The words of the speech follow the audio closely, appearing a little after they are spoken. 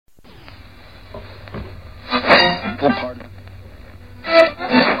partner.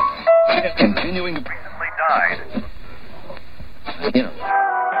 Continuing to recently died. You know.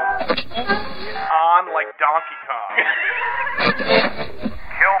 On like Donkey Kong.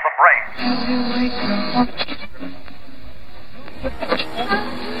 Kill the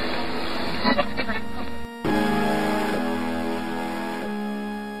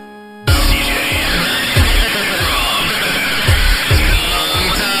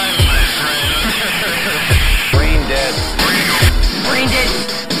Brain dead. Brain dead.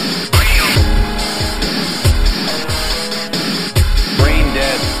 Brain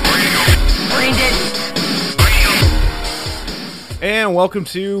dead. Brain dead. And welcome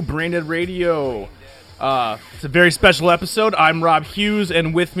to Brain Dead Radio. It's a very special episode. I'm Rob Hughes,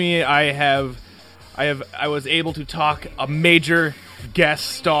 and with me I was able to talk a major guest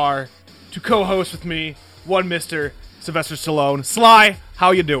star to co-host with me, one Mr. Sylvester Stallone. Sly, how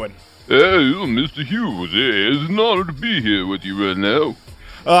you doing? Hey, Mr. Hughes, it's an honor to be here with you right now.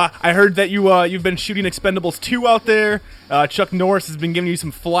 I heard that you've been shooting Expendables 2 out there. Chuck Norris has been giving you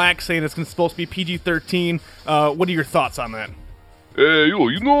some flack, saying it's supposed to be PG-13. What are your thoughts on that? Hey,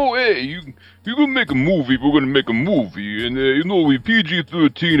 you're gonna make a movie, we're gonna make a movie, and, we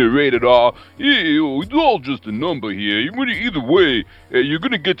PG-13 and rated R, it's all just a number here. Either way, you're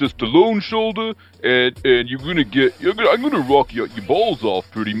gonna get the Stallone shoulder, and I'm gonna rock your balls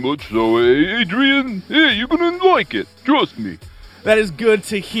off pretty much, so, Adrian, you're gonna like it, trust me. That is good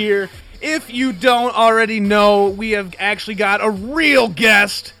to hear. If you don't already know, we have actually got a real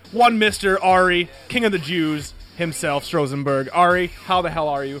guest, one Mr. Ari, King of the Jews himself, Strozenberg. Ari, how the hell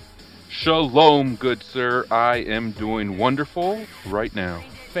are you? Shalom, good sir. I am doing wonderful right now.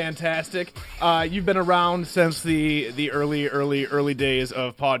 Fantastic. You've been around since the early days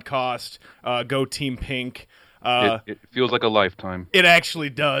of podcast. Go Team Pink. It feels like a lifetime. It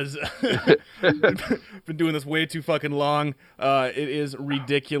actually does. Been doing this way too fucking long. It is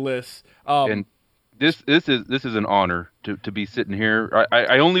ridiculous. And this is an honor to be sitting here.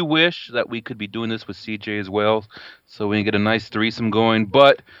 I only wish that we could be doing this with CJ as well, so we can get a nice threesome going.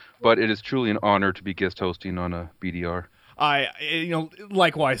 But it is truly an honor to be guest hosting on a BDR.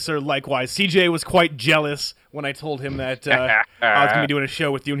 Likewise, sir, likewise. CJ was quite jealous when I told him that I was going to be doing a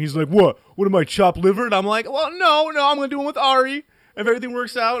show with you, and he's like, what am I, chopped liver? And I'm like, well, no, I'm going to do one with Ari. If everything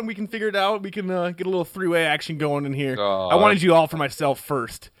works out and we can figure it out, we can get a little three-way action going in here. I wanted you all for myself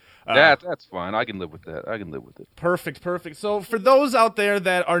first. That's fine. I can live with that. Perfect. So for those out there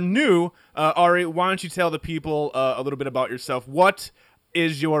that are new, Ari, why don't you tell the people a little bit about yourself? What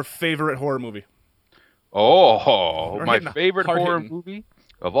is your favorite horror movie? Oh, my favorite horror movie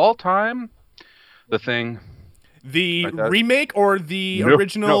of all time? The Thing. The remake or the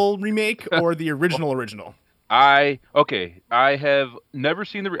original remake or the original? I have never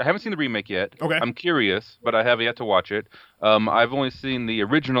seen I haven't seen the remake yet. Okay. I'm curious, but I have yet to watch it. I've only seen the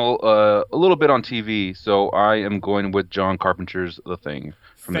original a little bit on TV, so I am going with John Carpenter's The Thing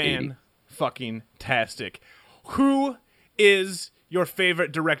from the 80s. Fan-fucking-tastic. Who is your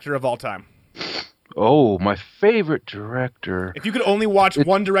favorite director of all time? Oh, my favorite director. If you could only watch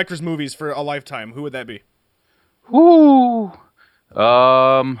one director's movies for a lifetime, who would that be? Whoo.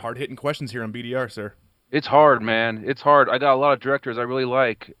 Hard-hitting questions here on BDR, sir. It's hard, man. It's hard. I got a lot of directors I really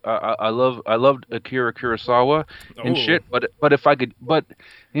like. I loved Akira Kurosawa and shit. But if I could,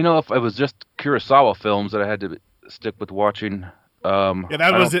 if it was just Kurosawa films that I had to stick with watching.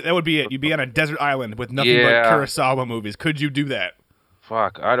 That was it. That would be it. You'd be on a desert island with nothing but Kurosawa movies. Could you do that?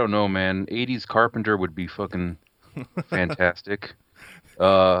 Fuck, I don't know, man. 80s Carpenter would be fucking fantastic.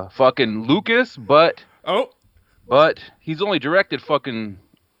 Fucking Lucas, but he's only directed fucking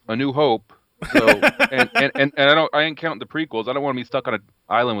A New Hope. So and I ain't counting the prequels. I don't want to be stuck on an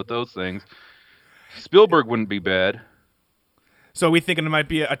island with those things. Spielberg wouldn't be bad. So we thinking it might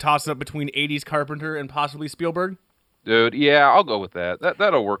be a toss-up between 80s Carpenter and possibly Spielberg? Dude, yeah, I'll go with that.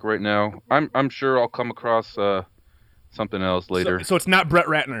 That'll work right now. I'm sure I'll come across something else later. So it's not Brett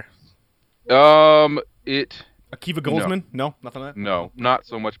Ratner. Akiva Goldsman? No, nothing like that. No, not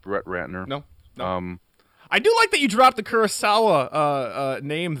so much Brett Ratner. No. I do like that you dropped the Kurosawa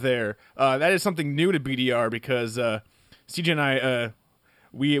name there. That is something new to BDR because CJ and I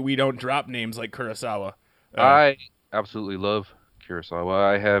we don't drop names like Kurosawa. I absolutely love Kurosawa.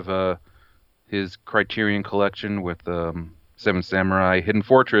 I have his Criterion collection with Seven Samurai, Hidden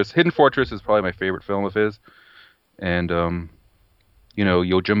Fortress. Hidden Fortress is probably my favorite film of his. And Yojimbo,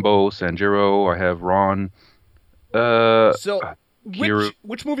 Sanjiro. I have Ron.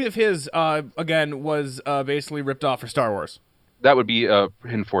 Which movie of his again was basically ripped off for Star Wars? That would be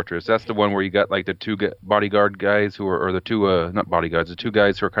Hidden Fortress. That's the one where you got like the two bodyguard guys who are, or the two not bodyguards, the two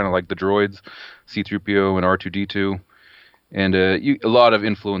guys who are kind of like the droids, C-3PO and R2D2, and a lot of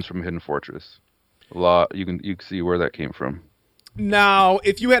influence from Hidden Fortress. A lot. You can see where that came from. Now,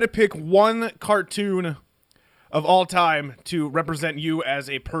 if you had to pick one cartoon of all time to represent you as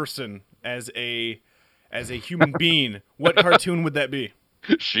a person, as a human being, what cartoon would that be?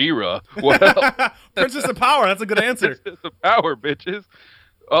 She-Ra. Well, Princess of Power. That's a good answer. Princess of Power, bitches.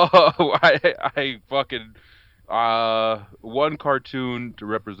 Oh, I fucking one cartoon to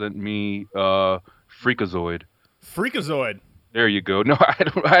represent me. Freakazoid. Freakazoid. There you go. No, I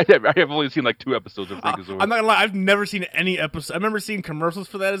don't. I have only seen like 2 episodes of Freakazoid. I'm not gonna lie. I've never seen any episode. I remember seeing commercials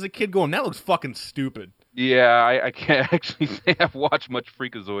for that as a kid, going, "That looks fucking stupid." Yeah, I can't actually say I've watched much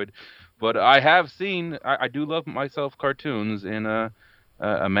Freakazoid, but I have seen. I do love myself cartoons in a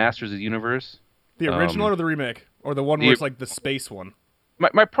Masters of the Universe. The original or the remake, or the one where it's like the space one.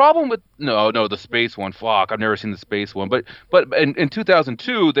 My problem with no the space one. Fuck, I've never seen the space one. But in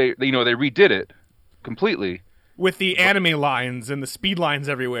 2002 they redid it completely with the anime lines and the speed lines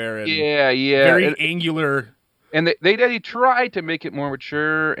everywhere. And yeah, very angular. And they tried to make it more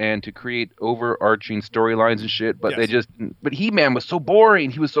mature and to create overarching storylines and shit, but but He-Man was so boring.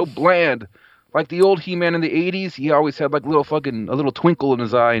 He was so bland. Like the old He-Man in the 80s, he always had like a little twinkle in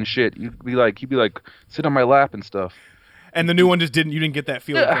his eye and shit. He'd be like, sit on my lap and stuff. And the new one just you didn't get that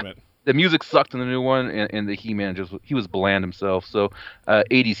feeling from it. The music sucked in the new one, and the He-Man he was bland himself. So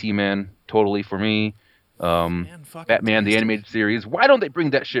 80s He-Man, totally for me. Batman, the animated series. Why don't they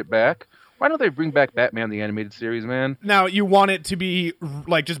bring that shit back? Why don't they bring back Batman, the animated series, man? Now, you want it to be,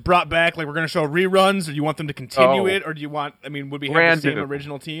 like, just brought back, like, we're going to show reruns, or you want them to continue it, or do you want, would we have the same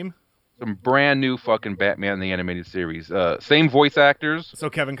original team? Some brand new fucking Batman, the animated series. Same voice actors. So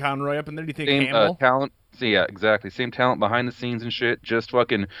Kevin Conroy up in there, do you think same Hamill? Talent. So, yeah, exactly. Same talent behind the scenes and shit. Just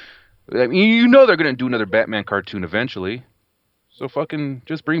fucking, they're going to do another Batman cartoon eventually. So fucking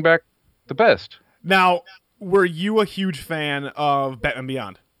just bring back the best. Now, were you a huge fan of Batman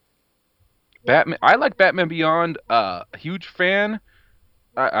Beyond? I like Batman Beyond. A huge fan.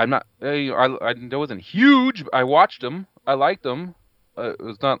 I'm not. I wasn't huge. I watched them. I liked them. It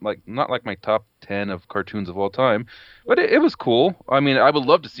was not like my top 10 of cartoons of all time, but it was cool. I mean, I would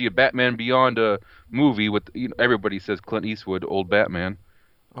love to see a Batman Beyond movie with everybody says Clint Eastwood, old Batman.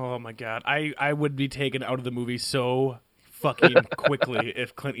 Oh my god, I would be taken out of the movie so fucking quickly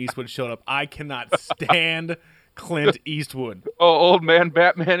if Clint Eastwood showed up. I cannot stand Clint Eastwood. Oh, old man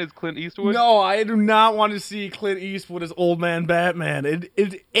Batman is Clint Eastwood? No, I do not want to see Clint Eastwood as old man Batman.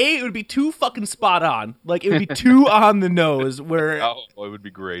 It would be too fucking spot on. Like, it would be too on the nose where... Oh, it would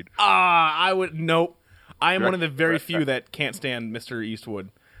be great. Nope. I am one of the very few that can't stand Mr. Eastwood.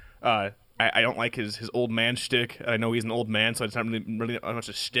 I don't like his old man shtick. I know he's an old man, so it's not really much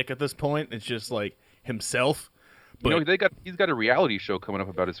a shtick at this point. It's just, like, himself. But, he's got a reality show coming up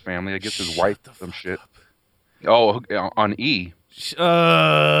about his family. I guess his wife some shit. Up. Oh, on E.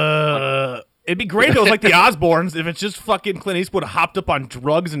 It'd be great if it was like the Osbournes, if it's just fucking Clint Eastwood hopped up on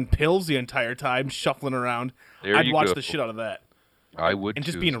drugs and pills the entire time, shuffling around. I'd watch the shit out of that. I would, and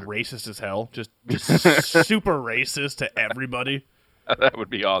just being racist as hell, just super racist to everybody. That would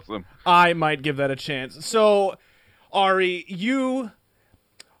be awesome. I might give that a chance. So, Ari, you'd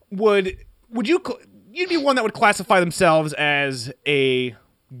be one that would classify themselves as a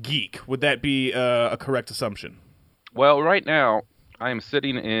geek. Would that be a correct assumption? Well, right now I am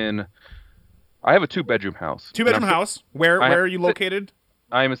sitting in. I have a 2-bedroom house. 2-bedroom house. Where are you located?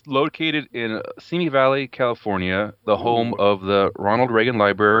 I am located in Simi Valley, California, the home of the Ronald Reagan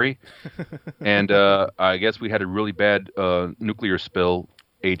Library, and I guess we had a really bad nuclear spill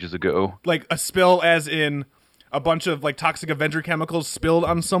ages ago. Like a spill, as in a bunch of like toxic Avenger chemicals spilled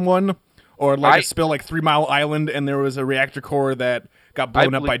on someone, or like a spill like 3 Mile Island, and there was a reactor core that got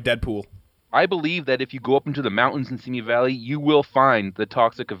blown up by Deadpool. I believe that if you go up into the mountains in Simi Valley, you will find the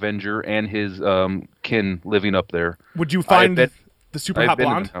Toxic Avenger and his kin living up there. Would you find the super hot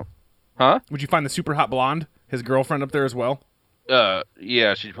blonde? Huh? Would you find the super hot blonde, his girlfriend, up there as well?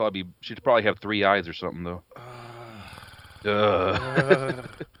 Yeah, she'd probably have 3 eyes or something though.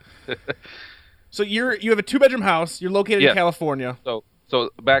 So you have a 2-bedroom house. You're located in California. So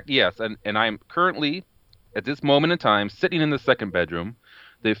back, yes, and I'm currently, at this moment in time, sitting in the 2nd bedroom,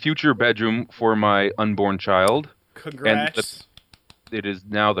 the future bedroom for my unborn child. Congrats. And it is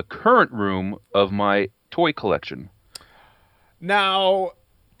now the current room of my toy collection. Now,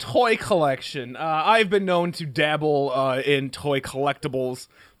 toy collection. I've been known to dabble in toy collectibles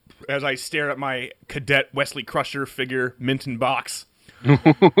as I stare at my cadet Wesley Crusher figure, mint in box.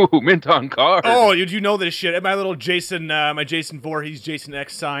 Mint on card. Oh, did you know this shit? My little Jason, my Jason Voorhees, Jason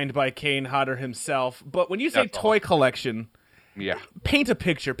X, signed by Kane Hodder himself. But when you say That's toy collection, Yeah. paint a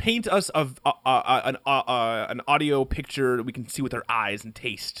picture. Paint us of an audio picture that we can see with our eyes and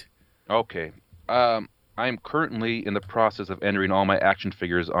taste. Okay. I am currently in the process of entering all my action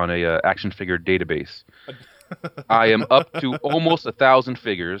figures on a action figure database. I am up to almost 1,000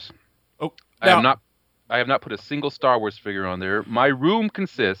 figures. Oh, I have not put a single Star Wars figure on there. My room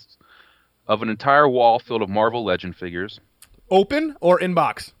consists of an entire wall filled of Marvel Legend figures. open or in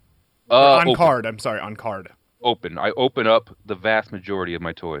box? On Open. card. I'm sorry, on card. Open. I open up the vast majority of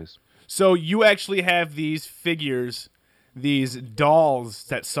my toys. So you actually have these figures, these dolls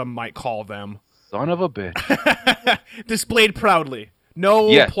that some might call them, Son of a bitch. displayed proudly. No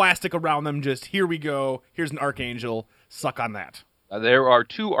Yes. plastic around them, just here we go, here's an Archangel, suck on that. There are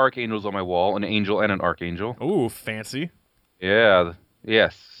 2 Archangels on my wall, an Angel and an Archangel. Ooh, fancy. Yeah,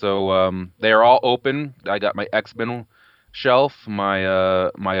 yes. So they are all open. I got my X-Men shelf, my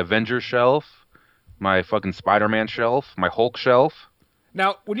Avengers shelf, my fucking Spider-Man shelf, my Hulk shelf.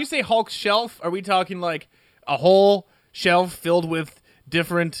 Now, when you say Hulk shelf, are we talking like a whole shelf filled with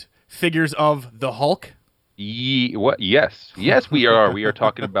different figures of the Hulk? What? Yes, we are. We are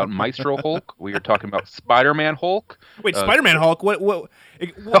talking about Maestro Hulk. We are talking about Spider-Man Hulk. Wait, Spider-Man Hulk? What's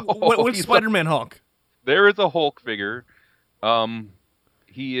he's Spider-Man Hulk? There is a Hulk figure.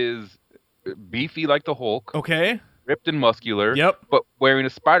 He is beefy like the Hulk, Okay. ripped and muscular. Yep. But wearing a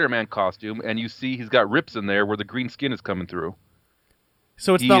Spider-Man costume, and you see he's got rips in there where the green skin is coming through.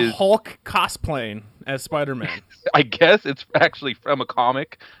 So it's He the is- Hulk cosplaying as Spider-Man. I guess it's actually from a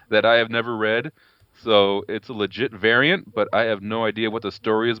comic that I have never read, so it's a legit variant, but I have no idea what the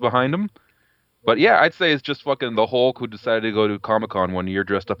story is behind him. But yeah, I'd say it's just fucking the Hulk who decided to go to Comic-Con one year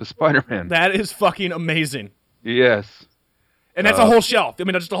dressed up as Spider-Man. That is fucking amazing. Yes. And that's a whole shelf. I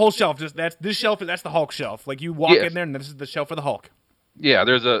mean, just a whole shelf. Just that's the Hulk shelf. Like you walk Yes. in there, and this is the shelf for the Hulk. Yeah,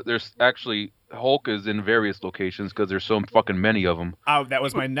 there's actually Hulk is in various locations because there's so fucking many of them. Oh, that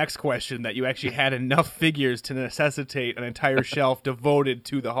was my next question. That you actually had enough figures to necessitate an entire shelf devoted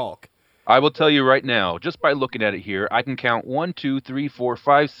to the Hulk. I will tell you right now, just by looking at it here, I can count 1, 2, 3, 4,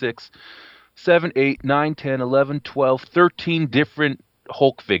 5, 6, 7, 8, 9, 10, 11, 12, 13 different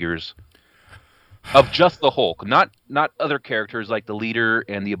Hulk figures. Of just the Hulk, not other characters like the Leader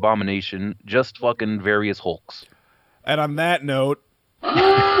and the Abomination, just fucking various Hulks. And on that note,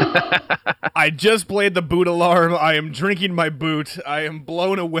 I just played the boot alarm. I am drinking my boot. I am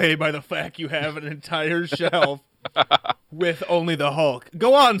blown away by the fact you have an entire shelf with only the Hulk.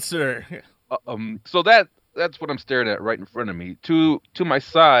 Go on, sir. So that's what I'm staring at right in front of me. To my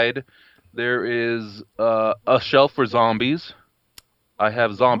side, there is a shelf for zombies. I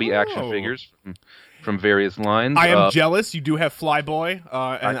have zombie action Oh. figures from various lines. I am jealous. You do have Flyboy,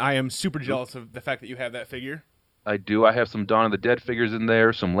 and I am super jealous of the fact that you have that figure. I do. I have some Dawn of the Dead figures in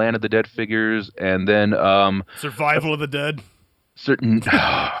there, some Land of the Dead figures, and then Survival of the Dead. certain.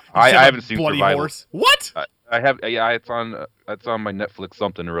 I haven't seen Bloody Survival. Horse. What? I have. Yeah, it's on my Netflix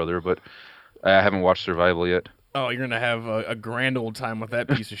something or other, but I haven't watched Survival yet. Oh, you're gonna have a grand old time with that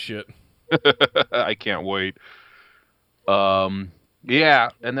piece of shit. I can't wait. Yeah,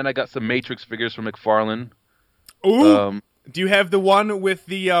 and then I got some Matrix figures from McFarlane. Ooh. Do you have the one with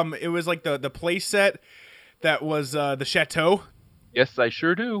the It was like the play set that was the chateau. Yes, I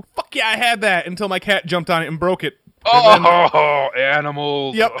sure do. Fuck yeah, I had that until my cat jumped on it and broke it. Oh,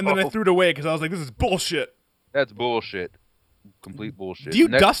 animals. Yep, and then I Oh, threw it away because I was like, this is bullshit. That's bullshit. Complete bullshit. Do you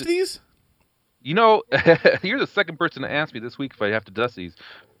Next- dust these? You know, you're the second person to ask me this week if I have to dust these.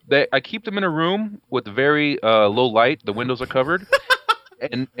 I keep them in a room with very low light. The windows are covered,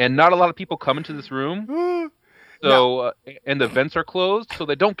 and not a lot of people come into this room. So and the vents are closed, so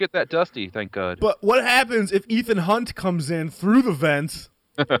they don't get that dusty. Thank God. But what happens if Ethan Hunt comes in through the vents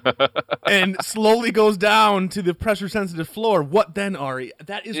and slowly goes down to the pressure-sensitive floor? What then, Ari?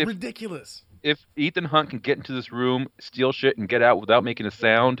 That is ridiculous. If Ethan Hunt can get into this room, steal shit, and get out without making a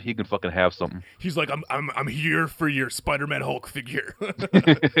sound, he can fucking have something. He's like, I'm here for your Spider-Man Hulk figure.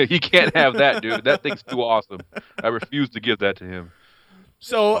 He can't have that, dude. That thing's too awesome. I refuse to give that to him.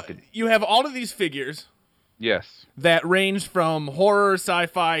 So you have all of these figures Yes. that range from horror,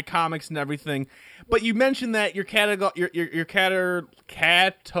 sci-fi, comics, and everything. But you mentioned that you're cataloging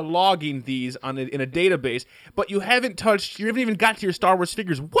these in a database, but you haven't even got to your Star Wars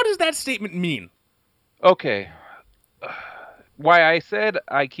figures. What does that statement mean? Okay. Why I said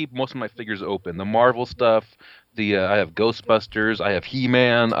I keep most of my figures open. The Marvel stuff, I have Ghostbusters, I have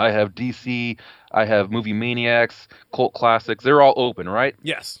He-Man, I have DC, I have Movie Maniacs, Cult Classics. They're all open, right?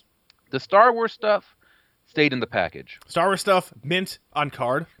 Yes. The Star Wars stuff, stayed in the package. Star Wars stuff, mint on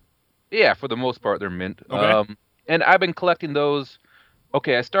card. Yeah, for the most part, they're mint. Okay. And I've been collecting those.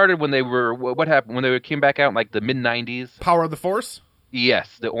 Okay, I started when they were. What happened when they came back out in like the mid '90s? Power of the Force.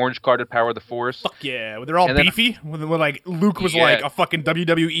 Yes, the orange carded Power of the Force. Fuck yeah, they're all And then- beefy. When like Luke was Yeah. like a fucking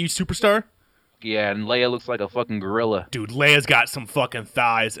WWE superstar. Yeah, and Leia looks like a fucking gorilla. Dude, Leia's got some fucking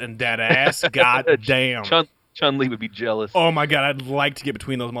thighs and that ass. God damn. Chun Li would be jealous. Oh my god, I'd like to get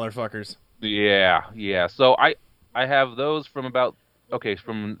between those motherfuckers. Yeah. So I have those from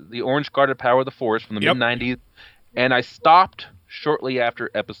the orange carded Power of the Force from the Yep. mid '90s, and I stopped shortly after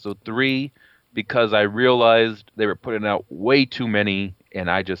Episode 3 because I realized they were putting out way too many, and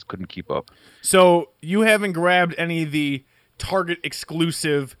I just couldn't keep up. So you haven't grabbed any of the Target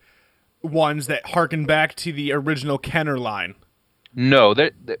exclusive ones that harken back to the original Kenner line, No,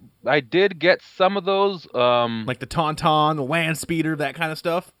 I did get some of those. like the Tauntaun, the Land Speeder, that kind of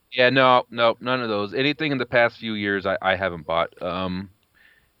stuff. Yeah, no, none of those. Anything in the past few years, I haven't bought.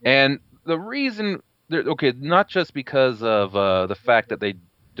 And the reason, not just because of the fact that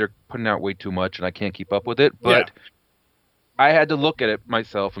they're putting out way too much and I can't keep up with it, but I had to look at it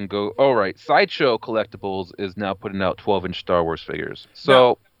myself and go, all right, Sideshow Collectibles is now putting out 12-inch Star Wars figures.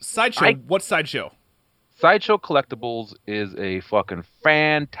 So Sideshow. What Sideshow? Sideshow Collectibles is a fucking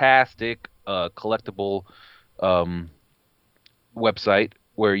fantastic collectible website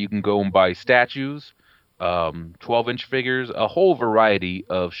where you can go and buy statues, 12-inch figures, a whole variety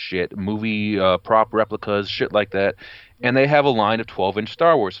of shit, movie prop replicas, shit like that. And they have a line of 12-inch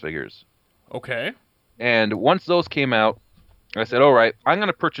Star Wars figures. Okay. And once those came out, I said, all right, I'm going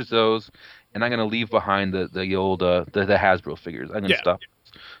to purchase those, and I'm going to leave behind the old the Hasbro figures. I'm going to Yeah. stop.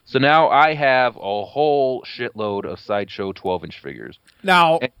 So now I have a whole shitload of Sideshow 12-inch figures.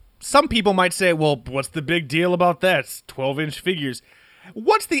 Now, some people might say, well, what's the big deal about that? It's 12-inch figures.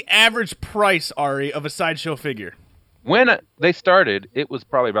 What's the average price, Ari, of a Sideshow figure? When they started, it was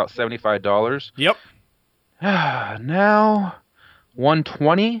probably about $75. Yep. Now,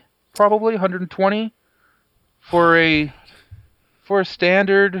 120, probably 120 for a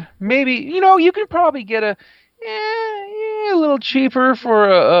standard. Maybe you can probably get a little cheaper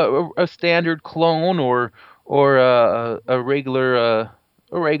for a standard clone or a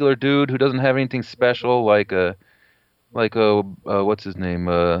regular dude who doesn't have anything special like a what's his name,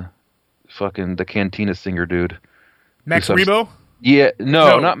 fucking the Cantina singer dude. Max Who's Rebo? Yeah,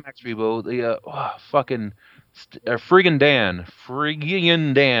 no, No. not Max Rebo. The fucking Friggin'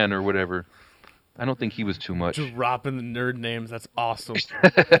 Dan or whatever. I don't think he was too much. Dropping the nerd names. That's awesome.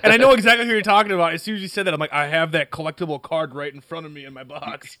 And I know exactly who you're talking about. As soon as you said that, I'm like, I have that collectible card right in front of me in my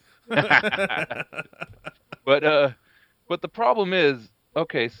box. But the problem is,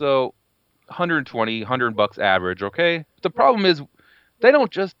 okay, so $120 average, okay? The problem is they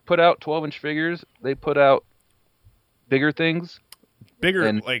don't just put out 12-inch figures. They put out bigger things. Bigger,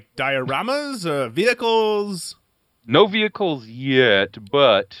 And- like dioramas, vehicles. No vehicles yet,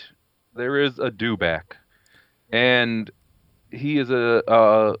 but there is a Dewback. And he is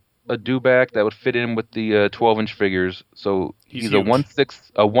a Dewback that would fit in with the 12-inch figures. So He's he's a huge.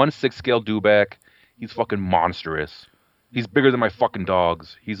 1/6 scale Dewback. He's fucking monstrous. He's bigger than my fucking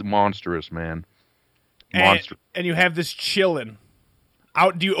dogs. He's monstrous, man. Monster. And you have this chillin'.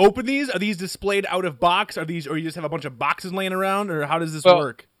 Out? Do you open these? Are these displayed out of box? Or you just have a bunch of boxes laying around? Or how does this Well,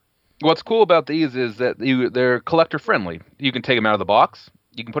 work? What's cool about these is that they're collector friendly. You can take them out of the box.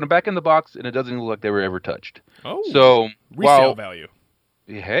 You can put them back in the box, and it doesn't look like they were ever touched. Oh, So resale value.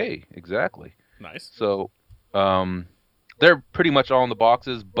 hey, exactly. Nice. So, they're pretty much all in the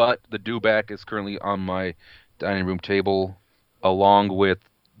boxes, but the Dewback is currently on my dining room table, along with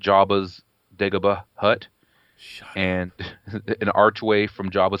Jabba's Dagobah hut Shut and an archway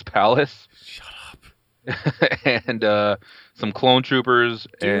from Jabba's palace, Shut up. and some clone troopers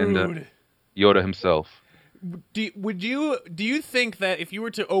and Dude. Yoda himself. Do you think that if you were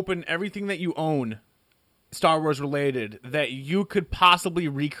to open everything that you own, Star Wars related, that you could possibly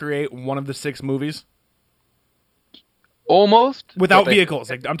recreate one of the 6 movies Almost without but they- vehicles?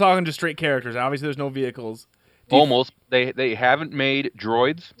 Like, I'm talking just straight characters. Obviously, there's no vehicles. Almost. They haven't made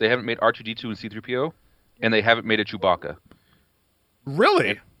droids. They haven't made R2D2 and C3PO, and they haven't made a Chewbacca.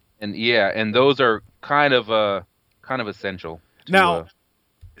 Really? And yeah, and those are kind of essential. to, Now,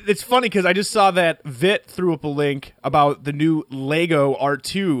 it's funny because I just saw that Vit threw up a link about the new Lego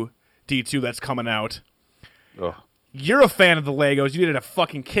R2D2 that's coming out. ugh. You're a fan of the Legos. You did a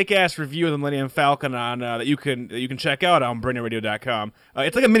fucking kick-ass review of the Millennium Falcon on that you can check out on BrainRadio.com.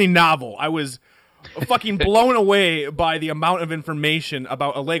 It's like a mini novel. I was fucking blown away by the amount of information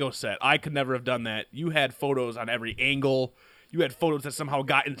about a Lego set. I could never have done that. You had photos on every angle. You had photos that somehow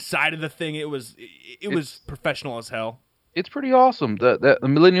got inside of the thing. It was professional as hell. It's pretty awesome. The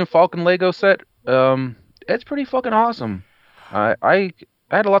Millennium Falcon Lego set, it's pretty fucking awesome. I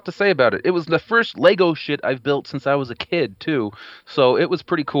had a lot to say about it. It was the first Lego shit I've built since I was a kid too, so it was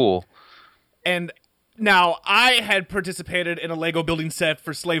pretty cool. And now I had participated in a Lego building set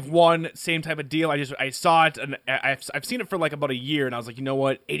for Slave 1, same type of deal. I saw it and I've seen it for like about a year, and I was like, you know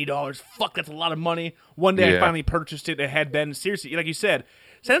what, $80, fuck, that's a lot of money. One day I Yeah. finally purchased it. It had been seriously, like you said,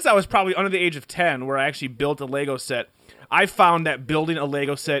 since I was probably under the age of 10, where I actually built a Lego set. I found that building a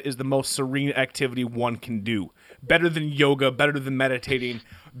Lego set is the most serene activity one can do. Better than yoga, better than meditating.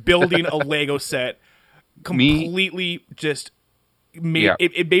 Building a Lego set completely just made Yeah.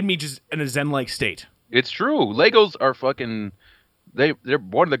 it made me just in a zen-like state. It's true. Legos are fucking. They're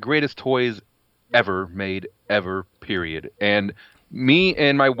one of the greatest toys ever made, ever. Period. And me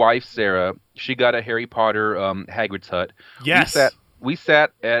and my wife Sarah, she got a Harry Potter Hagrid's hut. Yes. We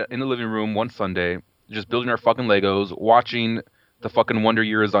sat in the living room one Sunday, just building our fucking Legos, watching the fucking Wonder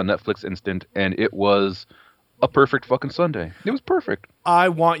Years on Netflix Instant, and it was a perfect fucking Sunday. It was perfect. I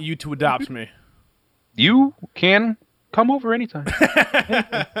want you to adopt me. You can come over anytime.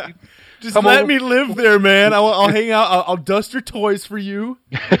 Just Come let over. me live there, man. I'll hang out. I'll dust your toys for you.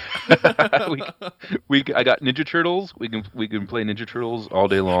 I got Ninja Turtles. We can play Ninja Turtles all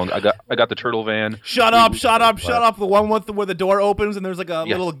day long. I got the Turtle Van. Shut up! The one where the door opens and there's like a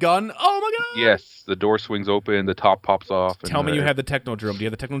Yes. little gun. Oh my god! Yes, the door swings open, the top pops off. And, Tell me you have the Technodrome. Do you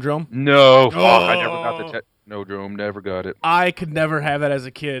have the Technodrome? No, I never Oh. got the Technodrome. Never got it. I could never have that as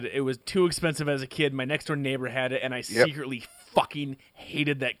a kid. It was too expensive as a kid. My next door neighbor had it, and I secretly fucking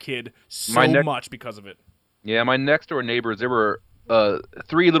hated that kid so much because of it. Yeah, my next door neighbors, there were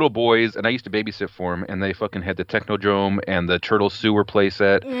 3 little boys, and I used to babysit for them, and they fucking had the Technodrome and the Turtle Sewer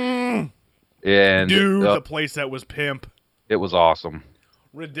playset. And Dude, the playset was pimp. it was awesome.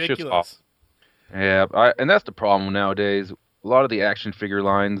 Ridiculous. awesome. Yeah, and that's the problem nowadays. A lot of the action figure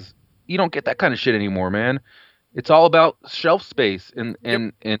lines, you don't get that kind of shit anymore, man. It's all about shelf space, and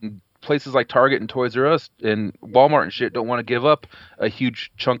places like Target and Toys R Us and Walmart and shit don't want to give up a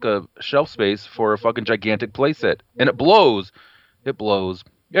huge chunk of shelf space for a fucking gigantic playset, and it blows. It blows.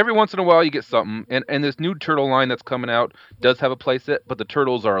 Every once in a while you get something, and this new turtle line that's coming out does have a playset, but the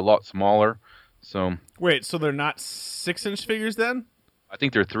turtles are a lot smaller. So Wait, so they're not 6-inch figures then? I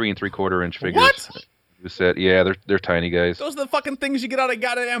think they're 3 3/4 inch figures. What? You said, yeah, they're tiny guys. Those are the fucking things you get out of a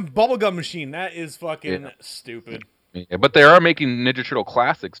goddamn bubblegum machine. That is fucking stupid. Yeah, but they are making Ninja Turtle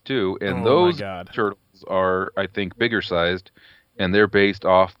classics too, and Oh my those God. turtles are, I think, bigger sized, and they're based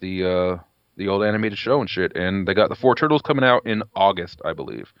off the old animated show and shit. And they got the 4 turtles coming out in August, I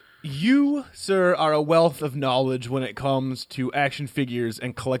believe. You, sir, are a wealth of knowledge when it comes to action figures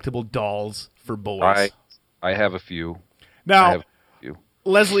and collectible dolls for boys. I have a few. Now, I have a few.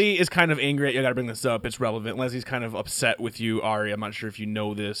 Leslie is kind of angry at you. I gotta bring this up. It's relevant. Leslie's kind of upset with you, Ari. I'm not sure if you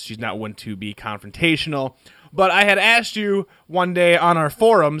know this. She's not one to be confrontational. But I had asked you one day on our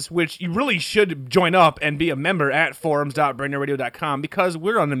forums, which you really should join up and be a member at forums.brainnerradio.com, because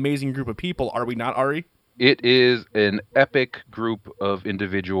we're an amazing group of people, are we not, Ari? It is an epic group of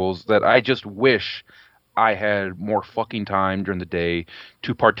individuals that I just wish I had more fucking time during the day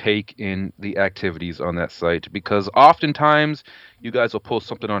to partake in the activities on that site, because oftentimes you guys will post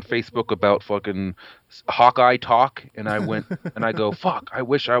something on Facebook about fucking Hawkeye talk, and I went and I go, fuck, I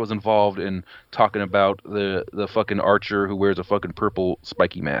wish I was involved in talking about the fucking archer who wears a fucking purple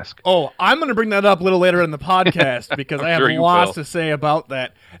spiky mask. Oh, I'm going to bring that up a little later in the podcast because I have sure you lots will. to say about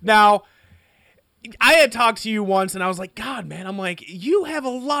that. Now, I had talked to you once, and I was like, God, man, I'm like, you have a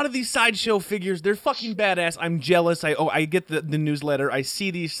lot of these sideshow figures. They're fucking badass. I'm jealous. I get the newsletter. I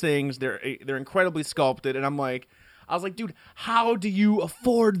see these things. They're incredibly sculpted, and I was like, dude, how do you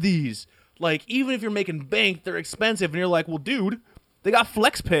afford these? Like, even if you're making bank, they're expensive. And you're like, well, dude, they got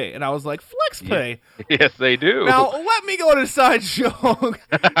FlexPay. And I was like, FlexPay? Yes, they do. Now, let me go to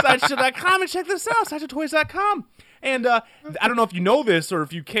sideshow.com and check this out, sideshowtoys.com. And I don't know if you know this or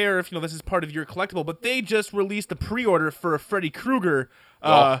if you care, if this is part of your collectible, but they just released a pre-order for a Freddy Krueger,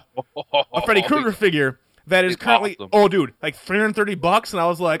 figure that is It's currently, awesome. oh, dude, like $330. And I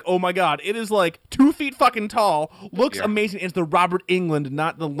was like, oh my God, it is like 2 feet fucking tall, looks Yeah. amazing. It's the Robert Englund,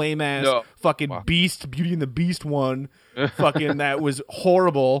 not the lame ass No. fucking Wow. Beast, Beauty and the Beast one. Fucking, that was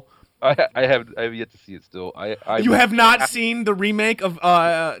horrible. I have yet to see it still. You have not seen the remake of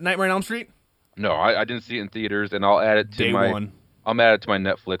Nightmare on Elm Street? No, I didn't see it in theaters, and I'll add it to Day my. one. I'm add it to my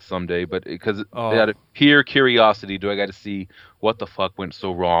Netflix someday, but because Oh. out of pure curiosity, do I got to see what the fuck went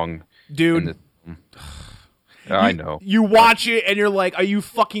so wrong? in Dude, this- I know. You watch it and you're like, are you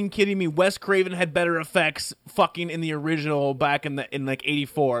fucking kidding me? Wes Craven had better effects fucking in the original back in like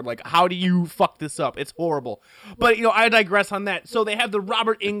 84. Like, how do you fuck this up? It's horrible. But, I digress on that. So they have the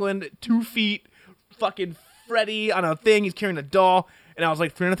Robert Englund 2 feet fucking Freddy on a thing. He's carrying a doll. And I was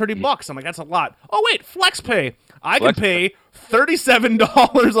like, $330. I'm like, that's a lot. Oh, wait, FlexPay. I can pay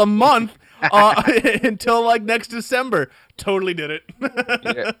 $37 a month until like next December. Totally did it.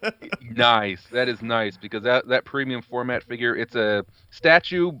 Yeah. Nice. That is nice because that premium format figure, it's a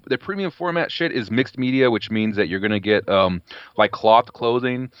statue. The premium format shit is mixed media, which means that you're gonna get like cloth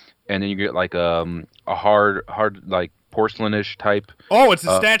clothing, and then you get like a hard like porcelainish type. Oh, it's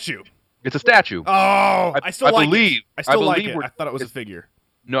a statue. It's a statue. Oh, I still like believe, it. I still like believe it. I thought it was a figure.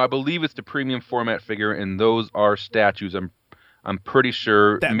 No, I believe it's the premium format figure, and those are statues. I'm pretty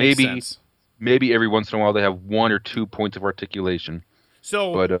sure. That makes sense. Maybe every once in a while they have 1 or 2 points of articulation.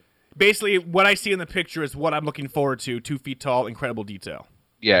 So but, basically, what I see in the picture is what I'm looking forward to. 2 feet tall, incredible detail.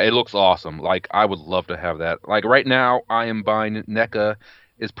 Yeah, it looks awesome. Like, I would love to have that. Like, right now, I am buying, NECA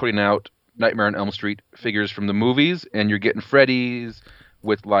is putting out Nightmare on Elm Street figures from the movies, and you're getting Freddy's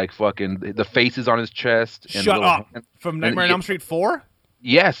with, like, fucking the faces on his chest. And Shut up. From Nightmare on Elm Street 4?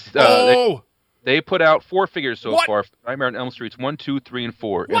 Yes. They put out 4 figures so What? far. Nightmare on Elm Streets 1, 2, 3, and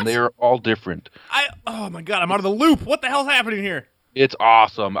 4, What? and they are all different. Oh my god, I'm out of the loop. What the hell's happening here? It's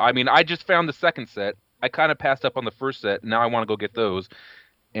awesome. I mean, I just found the second set. I kind of passed up on the first set. Now I want to go get those.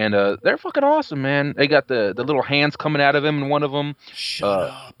 And they're fucking awesome, man. They got the little hands coming out of him in one of them. Shut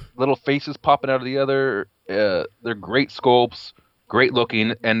up. Little faces popping out of the other. They're great sculpts, great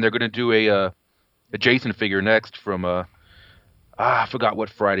looking, and they're going to do a Jason figure next from I forgot what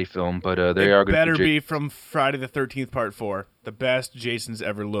Friday film, but they are going to better be from Friday the 13th Part 4. The best Jason's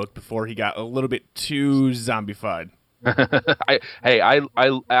ever looked before he got a little bit too zombified. I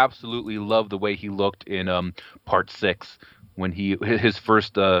absolutely love the way he looked in Part 6 when his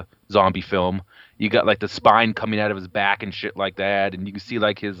first zombie film. You got like the spine coming out of his back and shit like that, and you can see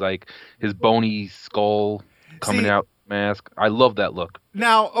like his bony skull coming out mask. I love that look.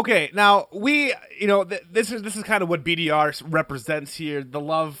 Now we, this is kind of what BDR represents here: the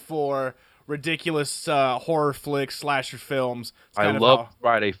love for ridiculous horror flicks, slasher films. I love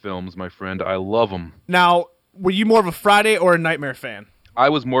Friday films, my friend. I love them. Now, were you more of a Friday or a Nightmare fan? I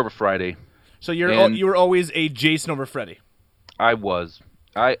was more of a Friday. So you were always a Jason over Freddy. I was.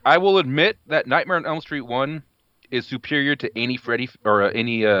 I will admit that Nightmare on Elm Street 1 is superior to any Freddy or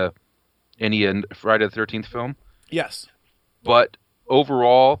any Friday the 13th film. Yes. But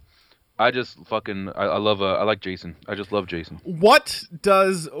overall, I like Jason. I just love Jason.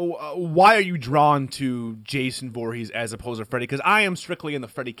 Why are you drawn to Jason Voorhees as opposed to Freddy? Because I am strictly in the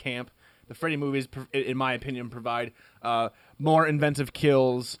Freddy camp. The Freddy movies, in my opinion, provide more inventive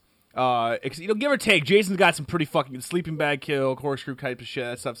kills. Give or take, Jason's got some pretty fucking sleeping bag kill, corkscrew type of shit.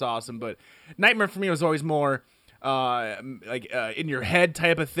 That stuff's awesome. But Nightmare for me was always more in your head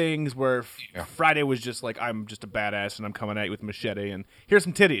type of things, where Friday was just like, I'm just a badass and I'm coming at you with a machete and here's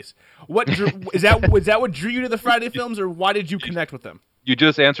some titties. Was that what drew you to the Friday films, or why did you connect with them? You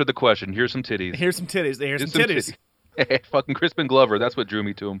just answered the question. Here's some titties. Here's some titties. Fucking Crispin Glover. That's what drew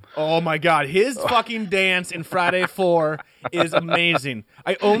me to him. Oh my god, his fucking dance in Friday 4 is amazing.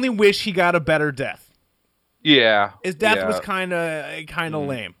 I only wish he got a better death. Yeah. His death was kind of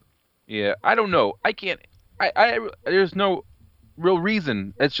lame. Yeah, I don't know. I can't. There's no real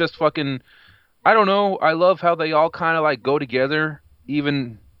reason. It's just fucking. I don't know. I love how they all kind of like go together,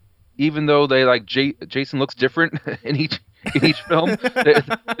 even though they like Jason looks different in each film.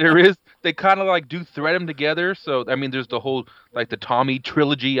 They kind of like do thread them together. So I mean, there's the whole like the Tommy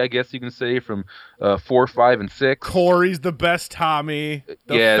trilogy, I guess you can say, from 4, 5, and 6. Corey's the best Tommy.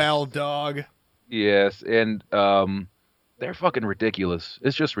 The fell dog. Yes, and they're fucking ridiculous.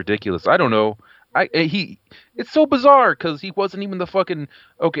 It's just ridiculous. I don't know. It's so bizarre because he wasn't even the fucking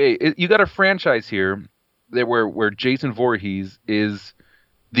you got a franchise here that where Jason Voorhees is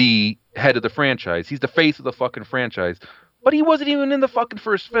the head of the franchise. He's the face of the fucking franchise, but he wasn't even in the fucking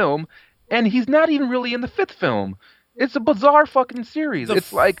first film, and he's not even really in the 5th film. It's a bizarre fucking series.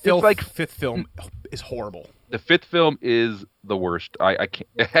 It's like 5th film is horrible. The 5th film is the worst. I can't.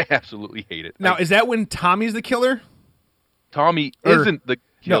 I absolutely hate it. Now, is that when Tommy's the killer? Tommy isn't the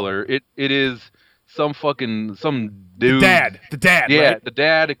killer. No. It is some dude. The dad. Yeah, right? the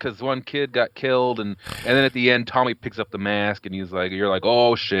dad, because one kid got killed, and then at the end, Tommy picks up the mask, and you're like,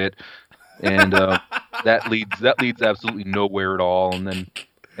 oh shit, and that leads absolutely nowhere at all, and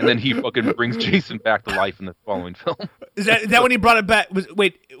then he fucking brings Jason back to life in the following film. Is that when he brought it back?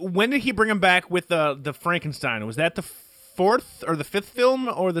 When did he bring him back with the Frankenstein? Was that the 4th or the 5th film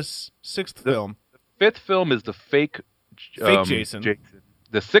or the 6th film? fifth film is the fake Jason.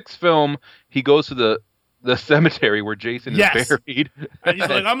 The sixth film, he goes to the cemetery where Jason Yes. is buried. And he's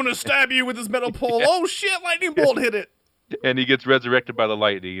like, I'm going to stab you with this metal pole. Oh, shit, lightning bolt hit it. And he gets resurrected by the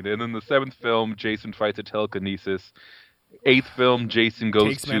lightning. And in the seventh film, Jason fights a telekinesis. Eighth film, Jason goes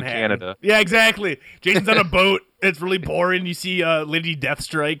Takes to Manhattan. Canada. Yeah, exactly. Jason's on a boat. It's really boring. You see Lady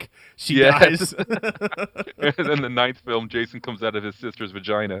Deathstrike. She Yes. dies. And then the ninth film, Jason comes out of his sister's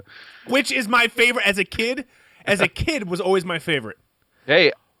vagina. Which is my favorite as a kid. As a kid was always my favorite.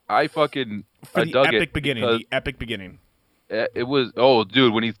 Hey, I fucking For I the dug epic it beginning. because The epic beginning. it was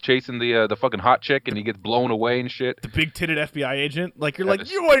dude, when he's chasing the fucking hot chick and he gets blown away and shit. The big-titted FBI agent. Like, you're Yeah, like,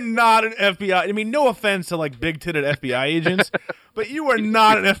 this- you are not an FBI. I mean, no offense to, like, big-titted FBI agents, but you are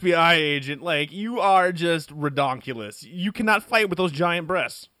not an FBI agent. Like, you are just redonkulous. You cannot fight with those giant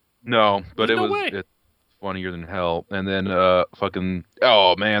breasts. No, but There's it no was way. it's funnier than hell. And then fucking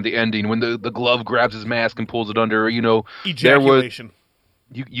oh man, the ending when the glove grabs his mask and pulls it under. You know, Ejaculation.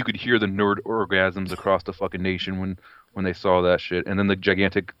 you could hear the nerd orgasms across the fucking nation when they saw that shit. And then the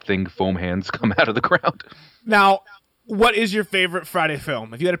gigantic thing foam hands come out of the ground. Now, what is your favorite Friday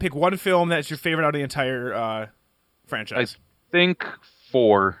film? If you had to pick one film that's your favorite out of the entire I franchise. think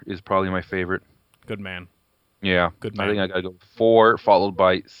 4 is probably my favorite. Good man. Yeah, Good I man. think I gotta go 4, followed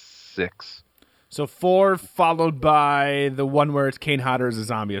by 6. So 4 followed by the one where it's Kane Hodder as a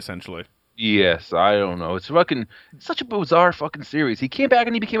zombie, essentially. Yes, I don't know. It's such a bizarre fucking series. He came back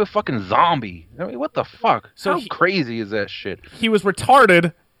and he became a fucking zombie. I mean, what the fuck? So How crazy is that shit? He was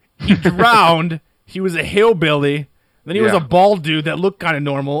retarded. He drowned. He was a hillbilly. Then he was Yeah. a bald dude that looked kind of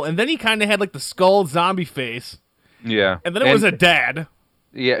normal. And then he kind of had like the skull zombie face. Yeah. And then it was a dad.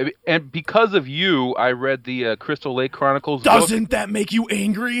 Yeah, and because of you, I read the Crystal Lake Chronicles book. Doesn't that make you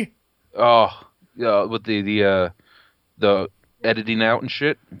angry? Oh, yeah, with the editing out and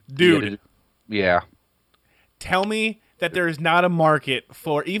shit. Dude. Yeah. Tell me that there is not a market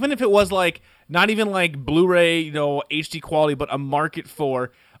for, even if it was like, not even like Blu-ray, HD quality, but a market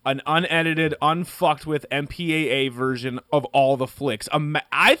for an unedited, unfucked with MPAA version of all the flicks.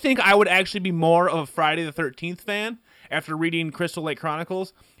 I think I would actually be more of a Friday the 13th fan after reading Crystal Lake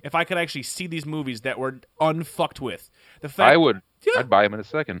Chronicles if I could actually see these movies that were unfucked with. The fact, I would. Yeah. I'd buy him in a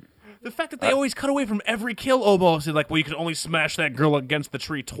second. The fact that they always cut away from every kill almost, and like, well, you can only smash that girl against the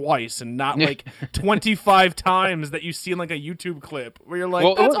tree twice and not like 25 times that you see in like a YouTube clip where you're like,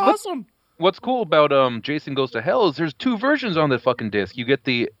 Well, that's what- awesome. What's cool about Jason Goes to Hell is there's 2 versions on the fucking disc. You get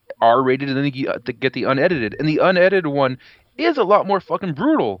the R-rated and then you get the unedited. And the unedited one is a lot more fucking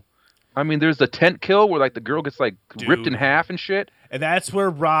brutal. I mean, there's the tent kill where like the girl gets like ripped in Dude. half and shit. And that's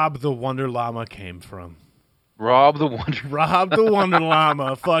where Rob the Wonder Llama came from. Rob the Wonder. Rob the Wonder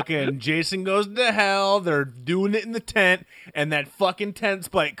Llama. Fucking Jason Goes to Hell. They're doing it in the tent, and that fucking tent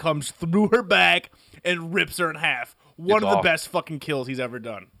spike comes through her back and rips her in half. One It's of the awful. best fucking kills he's ever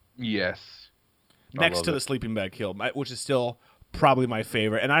done. Yes. I Next love to it. the sleeping bag kill, which is still probably my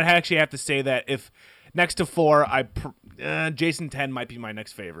favorite. And I actually have to say that if next to 4, Jason 10 might be my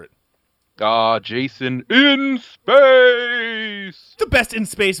next favorite. Jason in space. The best in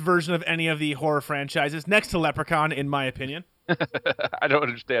space version of any of the horror franchises, next to Leprechaun, in my opinion. I don't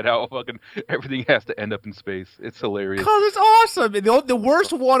understand how fucking everything has to end up in space. It's hilarious. Because it's awesome. The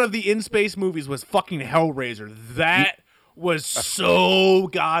worst one of the in space movies was fucking Hellraiser. That was so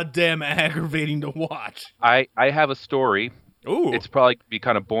goddamn aggravating to watch. I have a story. Ooh, It's probably be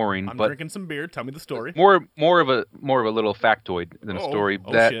kind of boring, I'm but drinking some beer. Tell me the story. more of a little factoid than a story.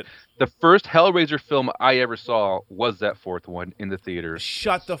 Oh, that shit. the first Hellraiser film I ever saw was that fourth one in the theaters.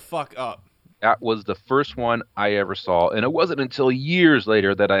 Shut the fuck up. That was the first one I ever saw, and it wasn't until years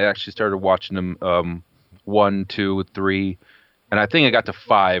later that I actually started watching them 1, 2, 3, and I think I got to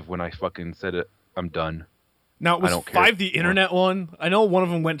 5 when I fucking said it. I'm done. Now, was don't care 5 the internet one? I know one of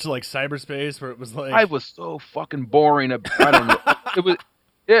them went to like cyberspace where it was like. I was so fucking boring. I don't know. It was.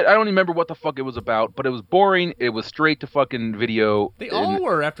 I don't remember what the fuck it was about, but it was boring. It was straight to fucking video. They all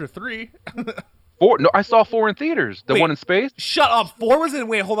were after 3. 4. No, I saw 4 in theaters. The Wait. one in space. Shut up. 4 was in.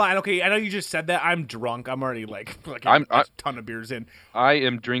 Wait, hold on. Okay, I know you just said that. I'm drunk. I'm already like a ton of beers in. I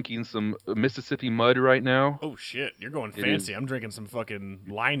am drinking some Mississippi Mud right now. Oh shit, you're going It fancy. is. I'm drinking some fucking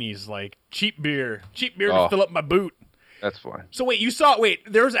Liney's, like cheap beer to Oh. fill up my boot. That's fine. So wait,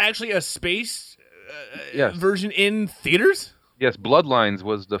 there was actually a space Yes. version in theaters? Yes, Bloodlines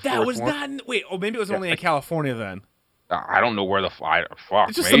was the That first was one. not. Wait, maybe it was only in California then. I don't know where the fuck.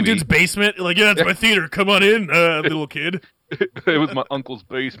 It's just maybe. some dude's basement. Like, yeah, it's my theater. Come on in, little kid. It was my uncle's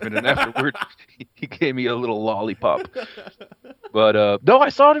basement, and afterward, he gave me a little lollipop. But no, I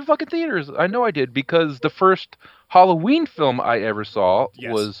saw it in fucking theaters. I know I did because the first Halloween film I ever saw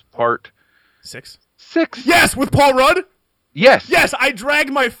Yes. was part 6. 6. Yes, with Paul Rudd. Yes. Yes, I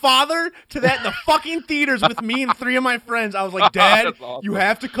dragged my father to that in the fucking theaters with me and 3 of my friends. I was like, Dad, That's awesome. you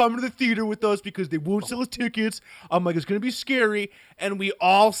have to come to the theater with us because they won't sell us tickets. I'm like, it's going to be scary. And we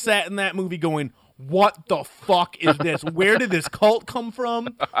all sat in that movie going, what the fuck is this? Where did this cult come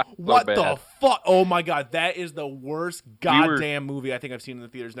from? What the bad. fuck? Oh my God, that is the worst goddamn movie I think I've seen in the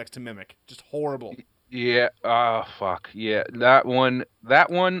theaters next to Mimic. Just horrible. Yeah. Oh fuck. Yeah. That one,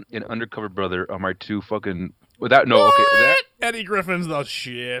 and Undercover Brother are my 2 fucking. Without no. Okay. That. Eddie Griffin's the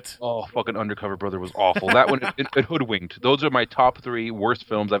shit. Oh, fucking Undercover Brother was awful. That one, it hoodwinked. Those are my top 3 worst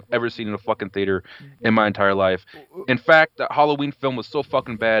films I've ever seen in a fucking theater in my entire life. In fact, that Halloween film was so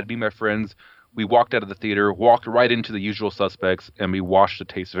fucking bad. Me and my friends, we walked out of the theater, walked right into The Usual Suspects, and we washed the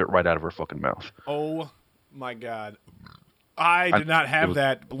taste of it right out of our fucking mouth. Oh my God. I did not have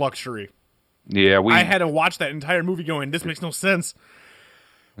that luxury. Yeah, I had to watch that entire movie going, this makes no sense.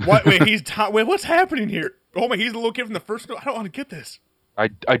 What? Wait, wait, what's happening here? Oh my, he's the little kid from the first. I don't want to get this. I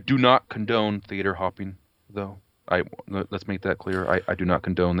do not condone theater hopping, though. Let's make that clear. I do not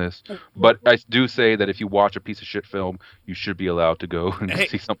condone this. But I do say that if you watch a piece of shit film, you should be allowed to go and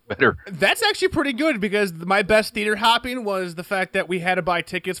see something better. That's actually pretty good because my best theater hopping was the fact that we had to buy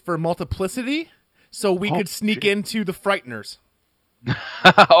tickets for Multiplicity so we could sneak into The Frighteners.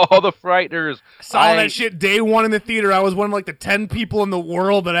 All the Frighteners. Saw that shit day one in the theater. I was one of like the 10 people in the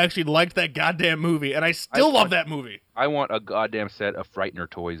world that actually liked that goddamn movie, and I still love that movie. I want a goddamn set of Frightener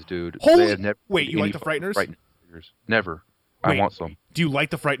toys, dude. Holy- They have never Wait, made you like any the fucking Frighteners? figures. Never. Wait. I want some. Do you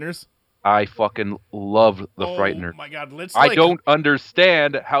like The Frighteners? I fucking love the Frightener. Oh my God, let's. I don't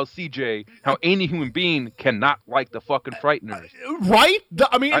understand how any human being cannot like the fucking Frighteners. Right?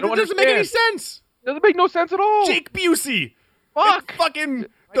 I mean, I it don't doesn't make any understand. sense. Doesn't make no sense at all. Jake Busey. Fuck. Fucking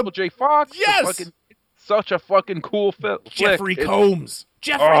Michael J. Fox. Yes! Such a fucking cool flick. Jeffrey It's- Combs.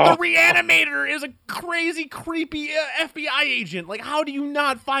 Jeffrey Oh. the Reanimator is a crazy, creepy FBI agent. Like, how do you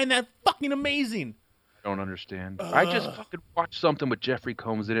not find that fucking amazing? I don't understand. I just fucking watched something with Jeffrey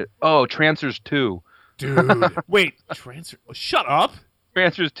Combs in it. Oh, Trancers 2. Dude. Wait, shut up.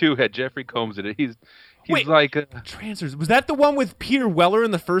 Trancers 2 had Jeffrey Combs in it. He's Wait. like... Trancers. Was that the one with Peter Weller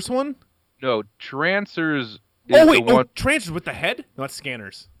in the first one? no, Trancers is Oh, wait. the one... Trancers with the head? No, that's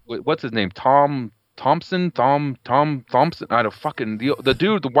Scanners. What's his name? Tom Thompson? Tom Thompson? I don't fucking... The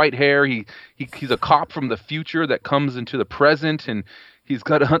dude with the white hair, he's a cop from the future that comes into the present, and he's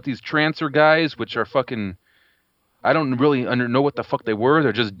got to hunt these Trancer guys, which are fucking... I don't really know what the fuck they were.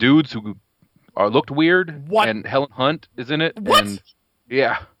 They're just dudes who looked weird. What? And Helen Hunt is in it. What? And,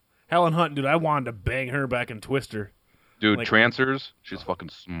 yeah. Helen Hunt, dude, I wanted to bang her back in Twister. Dude, Like- Trancers, she's fucking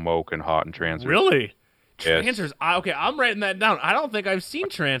smoking hot in Trancers. Really? Yes. Trancers. Okay, I'm writing that down. I don't think I've seen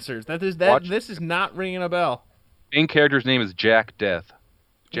Trancers. Watch- This is not ringing a bell. Main character's name is Jack Death.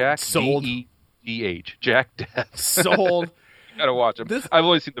 Jack Sold. D-E-D-H. Jack Death. Sold. You gotta watch them. This- I've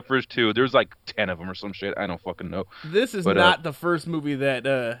only seen the first 2. There's like 10 of them or some shit. I don't fucking know. This is But, not the first movie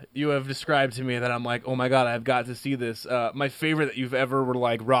that you have described to me that I'm like, oh my God, I've got to see this. My favorite that you've ever were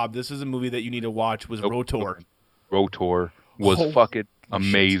like, Rob, this is a movie that you need to watch was Nope. Rotor. Rotor was Holy fucking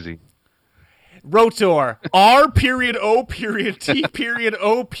amazing. Rotor. R period O period T period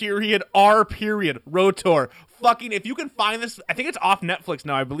O period R period. Rotor. Fucking, if you can find this, I think it's off Netflix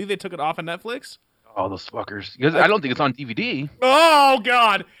now. I believe they took it off of Netflix. Oh, those fuckers. Because I don't think it's on DVD. Oh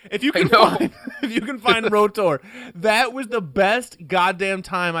God! If you can I know. find, if you can find Rotor, that was the best goddamn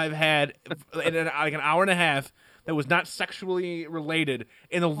time I've had in like an hour and a half that was not sexually related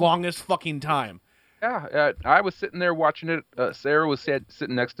in the longest fucking time. Yeah, I was sitting there watching it. Sarah was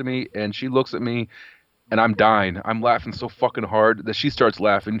sitting next to me, and she looks at me, and I'm dying. I'm laughing so fucking hard that she starts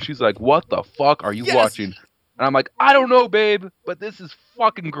laughing. She's like, "What the fuck are you Yes! watching?" And I'm like, "I don't know, babe, but this is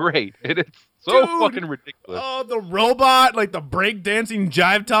fucking great. And it's so Dude! fucking ridiculous." Oh, the robot, like the breakdancing,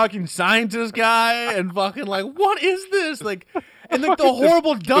 jive-talking scientist guy, and fucking like, what is this? Like, and like the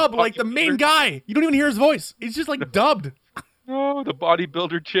horrible dub, like the main guy, you don't even hear his voice. He's just like dubbed. Oh, the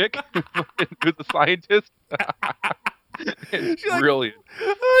bodybuilder chick who's the scientist. It's She's like- brilliant.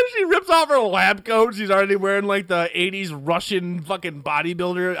 She rips off her lab coat. She's already wearing like the 80s Russian fucking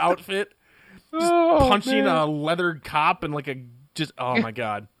bodybuilder outfit. Oh, Punching man. a leather cop and like a just, oh my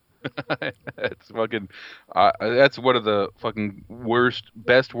God. It's fucking. That's one of the fucking worst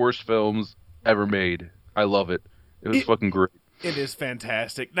films ever made. I love it. It was fucking great. It is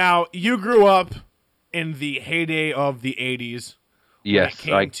fantastic. Now, you grew up in the heyday of the 80s. Yes,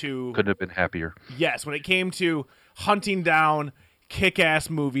 came I to- couldn't have been happier. Yes, when it came to hunting down kick-ass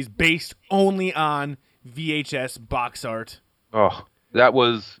movies based only on VHS box art. Oh, it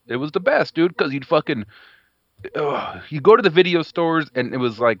was the best, dude. Because you'd fucking, you go to the video stores and it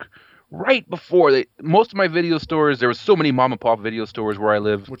was like right before most of my video stores, there was so many mom and pop video stores where I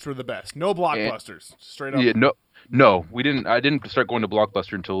lived. Which were the best? No blockbusters. Straight up. Yeah, no, we didn't. I didn't start going to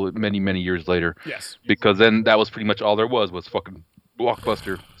Blockbuster until many years later. Yes. Because then that was pretty much all there was fucking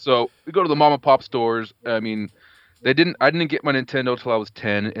Blockbuster. So we go to the mom and pop stores. I mean, I didn't get my Nintendo till I was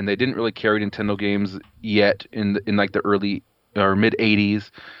 10, and they didn't really carry Nintendo games yet in like the early or mid 80s.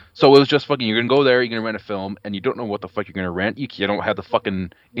 So it was just fucking, you're gonna go there, you're gonna rent a film, and you don't know what the fuck you're gonna rent. You don't have the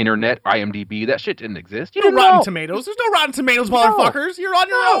fucking internet, IMDb. That shit didn't exist. You No didn't Rotten know. Tomatoes. There's no Rotten Tomatoes, motherfuckers. You're on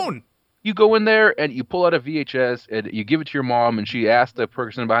your own. You go in there and you pull out a VHS and you give it to your mom, and she asks the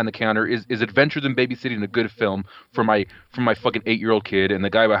person behind the counter, "Is Adventures in Babysitting a good film for my fucking 8-year-old kid?" And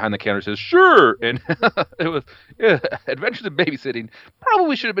the guy behind the counter says, "Sure." And it was Adventures in Babysitting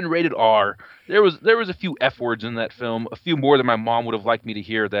probably should have been rated R. There was a few F words in that film, a few more than my mom would have liked me to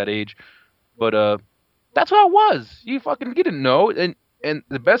hear at that age, but that's how it was. You didn't know, and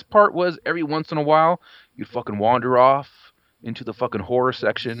the best part was every once in a while you'd fucking wander off into the fucking horror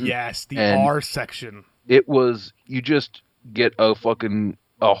section. Yes, the and R section. It was, you just get a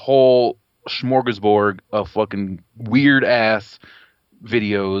whole smorgasbord of fucking weird ass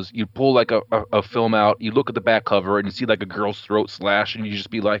videos. You pull like a film out, you look at the back cover and you see like a girl's throat slash, and you just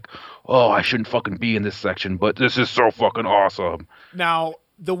be like, oh, I shouldn't fucking be in this section, but this is so fucking awesome. Now,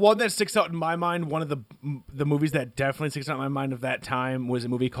 the one that sticks out in my mind, one of the movies that definitely sticks out in my mind of that time was a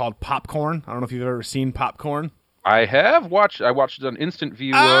movie called Popcorn. I don't know if you've ever seen Popcorn. I watched it on Instant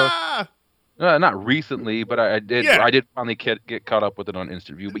View. Not recently, but I did. Yeah. I did finally get caught up with it on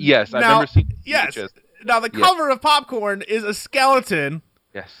Instant View. But yes, I've never seen. Yes. VHS. Now the cover of Popcorn is a skeleton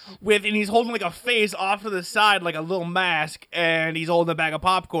Yes. and he's holding like a face off to the side, like a little mask, and he's holding a bag of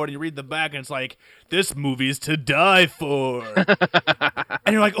popcorn. And you read the back, and it's like, "This movie's to die for,"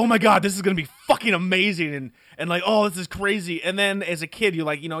 and you're like, "Oh my god, this is gonna be fucking amazing," and like, "Oh, this is crazy." And then as a kid, you're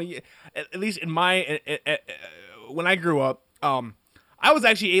like, at least in my when I grew up, I was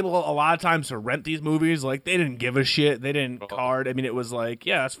actually able a lot of times to rent these movies. Like, they didn't give a shit. They didn't card. I mean, it was like,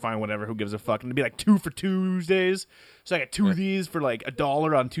 yeah, that's fine, whatever. Who gives a fuck? And it'd be like 2 for Tuesdays. So I got 2 of these for like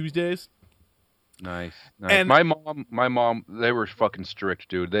 $1 on Tuesdays. Nice. And- my mom, they were fucking strict,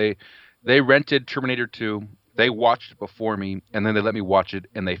 dude. They rented Terminator 2. They watched it before me, and then they let me watch it,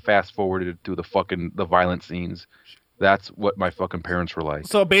 and they fast forwarded it through the violent scenes. That's what my fucking parents were like.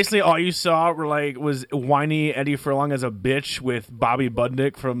 So basically, all you saw was whiny Eddie Furlong as a bitch with Bobby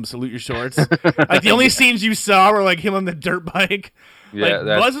Budnick from Salute Your Shorts. Like, the only scenes you saw were like him on the dirt bike. Yeah,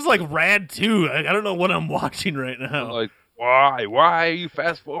 like, Buzz is like rad too. Like, I don't know what I'm watching right now. Like, why are you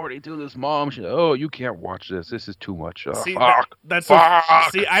fast forwarding to this, Mom? She's like, oh, you can't watch this. This is too much. See, Fuck.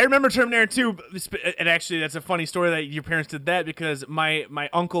 See, I remember Terminator 2, and actually, that's a funny story that your parents did that, because my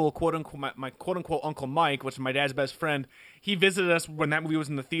uncle, quote unquote, my quote unquote Uncle Mike, which is my dad's best friend, he visited us when that movie was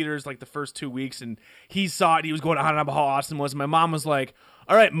in the theaters, like the first 2 weeks, and he saw it. He was going on about how awesome it was. And my mom was like,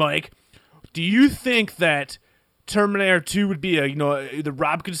 "All right, Mike, do you think that Terminator 2 would be either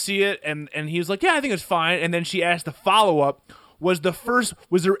Rob could see it?" And he was like, "Yeah, I think it's fine." And then she asked the follow-up, was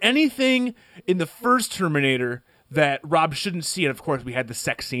there anything in the first Terminator that Rob shouldn't see? And of course, we had the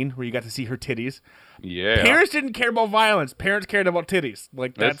sex scene where you got to see her titties. Yeah. Parents didn't care about violence. Parents cared about titties.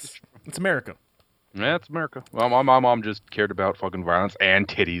 Like, it's America. Yeah, it's America. Well, my mom just cared about fucking violence and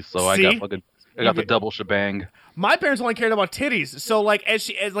titties, so See? I got the double shebang. My parents only cared about titties. So like, as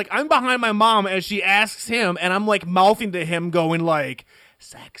I'm behind my mom as she asks him, and I'm like mouthing to him, going like,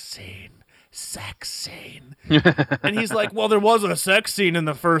 "Sex scene." And he's like, "Well, there was a sex scene in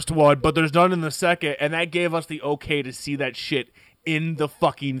the first one, but there's none in the second." And that gave us the okay to see that shit in the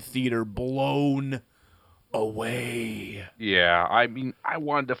fucking theater. Blown away. Yeah, I mean, I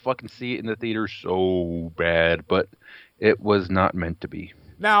wanted to fucking see it in the theater so bad, but it was not meant to be.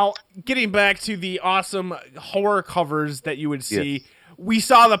 Now, getting back to the awesome horror covers that you would see, Yes. we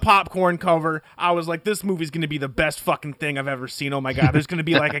saw the Popcorn cover. I was like, this movie's going to be the best fucking thing I've ever seen. Oh my God, there's going to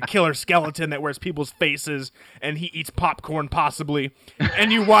be like a killer skeleton that wears people's faces and he eats popcorn possibly.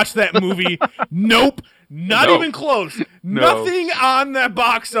 And you watch that movie. Nope. Not No. even close. No. Nothing on that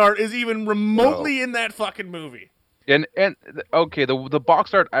box art is even remotely in that fucking movie. And okay, the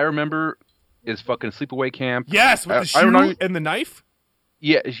box art I remember is fucking Sleepaway Camp. Yes, with the I don't know- shoe and the knife.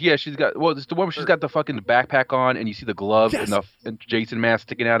 Yeah, she's got. Well, it's the one where she's got the fucking backpack on, and you see the glove Yes. and Jason mask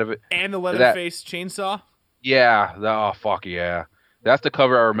sticking out of it. And the Leatherface chainsaw. Yeah. Oh fuck yeah. That's the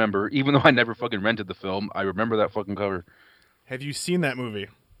cover I remember. Even though I never fucking rented the film, I remember that fucking cover. Have you seen that movie?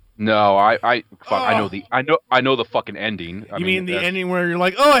 No, I know Oh. I know the fucking ending. You mean the that's- ending where you're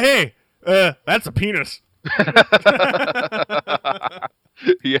like, "Oh, hey, that's a penis,"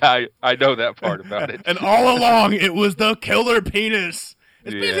 Yeah, I know that part about it. and all along it was the killer penis.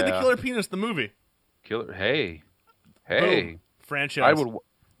 It's basically the Yeah. Killer Penis, the movie. Killer. Hey. Boom. Franchise. I would.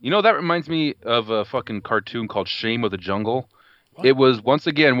 You know, that reminds me of a fucking cartoon called Shame of the Jungle. It was once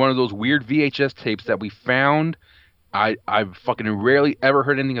again one of those weird VHS tapes that we found. I fucking rarely ever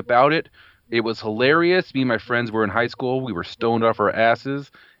heard anything about it. It was hilarious. Me and my friends were in high school. We were stoned off our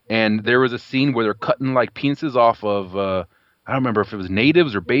asses, and there was a scene where they're cutting like penises off of. I don't remember if it was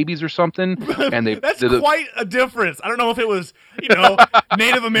natives or babies or something. And they That's did quite a difference. I don't know if it was,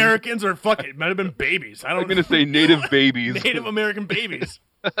 Native Americans or fuck it might have been babies. I I'm don't gonna say native babies. Native American babies.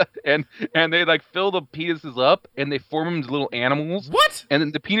 and they like fill the penises up and they form them into little animals. What? And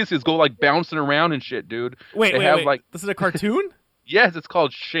then the penises go like bouncing around and shit, dude. Wait, They have, wait. like- This is a cartoon? Yes, it's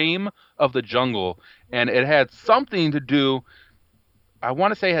called Shame of the Jungle, and it had something to do. I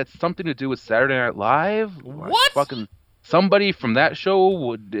want to say it had something to do with Saturday Night Live. Like, What? fucking somebody from that show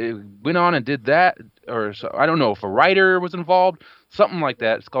went on and did that, or so, I don't know if a writer was involved, something like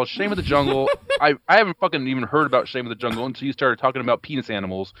that. It's called Shame of the Jungle. I haven't fucking even heard about Shame of the Jungle until you started talking about penis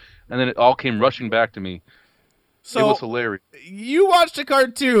animals, and then it all came rushing back to me. It So was hilarious. you watched a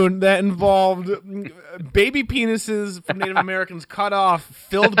cartoon that involved baby penises from Native Americans cut off,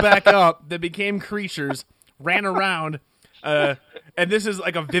 filled back up, that became creatures, ran around, and this is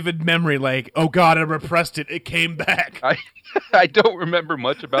like a vivid memory. Like, oh god, I repressed it. It came back. I don't remember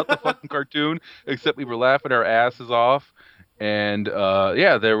much about the fucking cartoon except we were laughing our asses off, and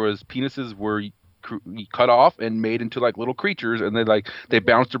there was penises were cut off and made into like little creatures, and they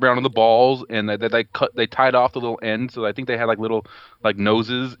bounced around on the balls, and they tied off the little ends, so I think they had like little like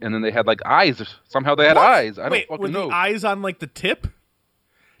noses, and then they had like eyes. Somehow they had What? eyes. I Wait, don't were fucking the know. eyes on like the tip?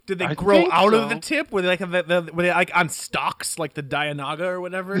 Did they I grow think out of so. the tip? Were they like were they like on stalks, like the Dianaga or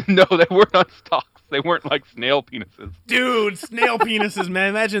whatever? No, they weren't on stalks. They weren't like snail penises. Dude, snail penises, man.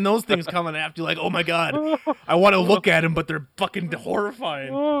 Imagine those things coming after you like, oh my god, I want to look at them, but they're fucking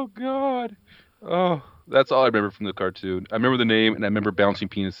horrifying. Oh god. Oh, that's all I remember from the cartoon. I remember the name, and I remember bouncing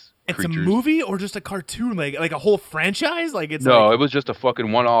penis It's creatures. a movie or just a cartoon, like a whole franchise? Like it's No, like, it was just a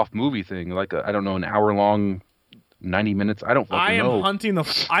fucking one-off movie thing, like I don't know, an hour-long, 90 minutes. I don't fucking I am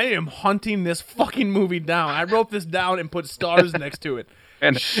know. hunting this fucking movie down. I wrote this down and put stars next to it.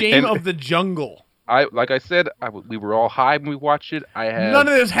 And Shame of the Jungle. like I said, we were all high when we watched it. I had None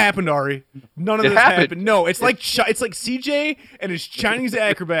of this happened, Ari. None of It this happened. happened. No, it's like CJ and his Chinese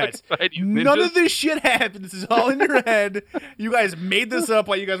acrobats. Chinese None ninjas. of this shit happened. This is all in your head. You guys made this up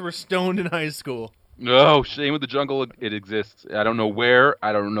while you guys were stoned in high school. No, Shame of the Jungle. It exists. I don't know where.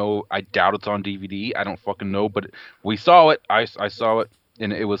 I don't know. I doubt it's on DVD. I don't fucking know. But we saw it. I saw it,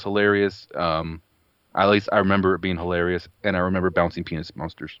 and it was hilarious. At least I remember it being hilarious, and I remember bouncing penis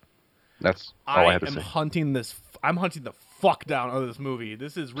monsters. That's all I have to am say. hunting this. I'm hunting the fuck down of this movie.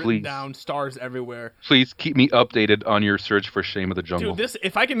 This is written Please. down, stars everywhere. Please keep me updated on your search for Shame of the Jungle. Dude, this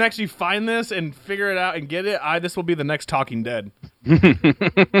if I can actually find this and figure it out and get it, this will be the next Talking Dead.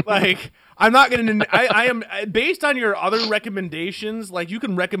 Like, I'm not gonna. I am based on your other recommendations. Like, you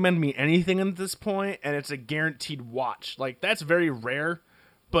can recommend me anything at this point, and it's a guaranteed watch. Like, that's very rare.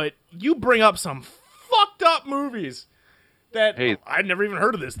 But you bring up some fucked up movies that Hey. I've never even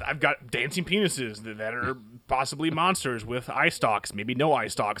heard of this. I've got dancing penises that are possibly monsters with eye stalks, maybe no eye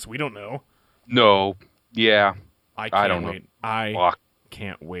stalks. We don't know. No. Yeah. I can't I don't know. wait. I Fuck.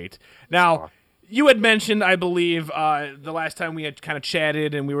 can't wait. Now, you had mentioned, I believe, the last time we had kind of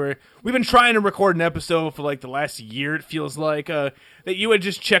chatted, and we've been trying to record an episode for like the last year. It feels like that you had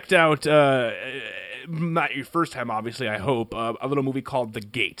just checked out, not your first time, obviously. I hope a little movie called The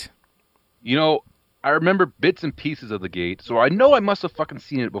Gate. You know, I remember bits and pieces of The Gate, so I know I must have fucking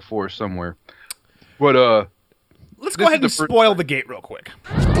seen it before somewhere. But Let's This go is ahead the and first- spoil The Gate real quick.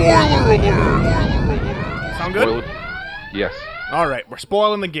 Spoiler alert! Sound good? spoil it. Yes. All right, we're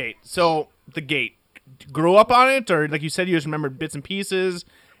spoiling The Gate. So, The Gate. Grew up on it, or like you said, you just remember bits and pieces?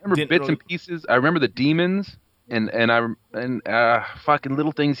 I remember Didn't bits really- and pieces. I remember the demons and fucking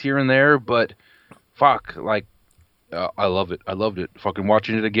little things here and there, but fuck, like I love it. I loved it. Fucking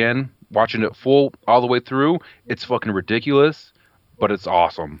watching it again, watching it full all the way through. It's fucking ridiculous, but it's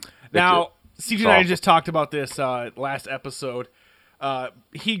awesome. Now, CJ and I awesome. just talked about this last episode.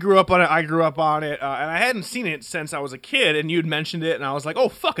 He grew up on it. I grew up on it, and I hadn't seen it since I was a kid. And you'd mentioned it, and I was like, "Oh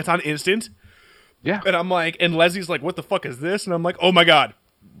fuck, it's on Instant." Yeah. And I'm like, and Leslie's like, "What the fuck is this?" And I'm like, "Oh my god,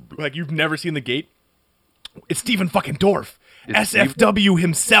 like you've never seen The Gate? It's Stephen fucking Dorff, It's SFW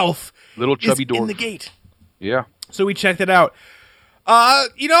himself, Little chubby is Dorff. in The Gate." Yeah. So we checked it out.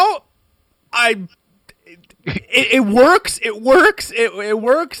 It works. It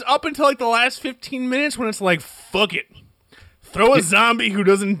works up until like the last 15 minutes when it's like, fuck it. Throw a zombie who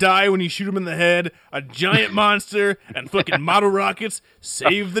doesn't die when you shoot him in the head, a giant monster, and fucking model rockets.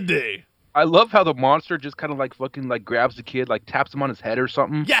 Save the day. I love how the monster just kind of like fucking like grabs the kid, like taps him on his head or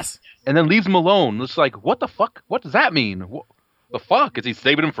something. Yes. And then leaves him alone. It's like, what the fuck? What does that mean? What the fuck? Is he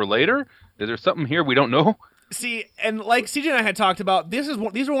saving him for later? Is there something here we don't know? See, and like CJ and I had talked about, these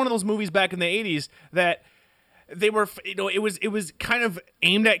were one of those movies back in the 80s that they were, it was kind of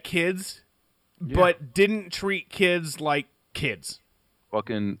aimed at kids, but didn't treat kids like kids.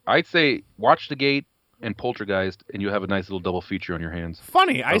 Fucking, I'd say watch The Gate and Poltergeist, and you'll have a nice little double feature on your hands.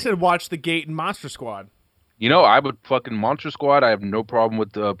 Funny, I said watch The Gate and Monster Squad. You know, I would fucking Monster Squad. I have no problem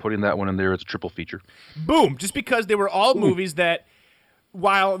with putting that one in there as a triple feature. Boom! Just because they were all movies that,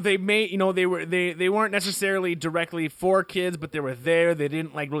 while they may, they weren't necessarily directly for kids, but they were there. They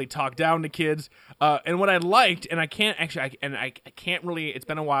didn't like really talk down to kids. And what I liked, and I can't actually, I can't really. It's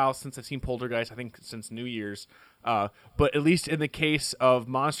been a while since I've seen Poltergeist. I think since New Year's. But at least in the case of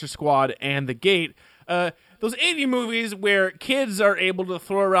Monster Squad and The Gate, those 80 movies where kids are able to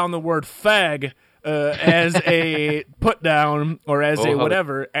throw around the word fag as a put down or as a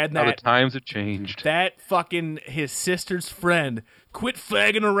whatever, and how that the times have changed. that fucking his sister's friend quit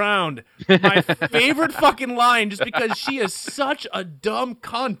fagging around. My favorite fucking line, just because she is such a dumb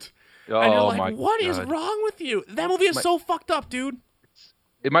cunt. And you're Oh like, my what is God. wrong with you? That movie is so fucked up, dude.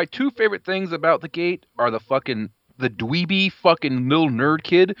 And my two favorite things about The Gate are the dweeby fucking little nerd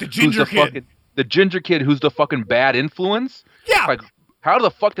kid. The ginger kid. The ginger kid who's the fucking bad influence. Yeah. Like, how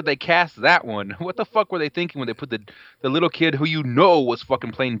the fuck did they cast that one? What the fuck were they thinking when they put the little kid who you know was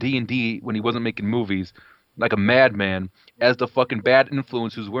fucking playing D&D when he wasn't making movies, like a madman, as the fucking bad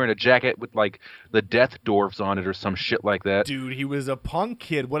influence who's wearing a jacket with like the death dwarfs on it or some shit like that? Dude, he was a punk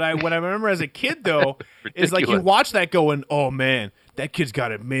kid. What I remember as a kid though is like you Ridiculous. watch that going, oh man, that kid's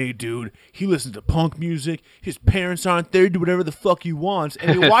got it made, dude. He listens to punk music. His parents aren't there to do whatever the fuck he wants.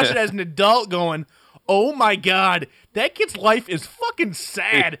 And you watch it as an adult going, oh my God, that kid's life is fucking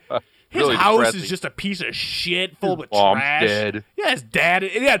sad. His Really house depressing. is just a piece of shit full of mom's trash. dead. Yeah, his dad.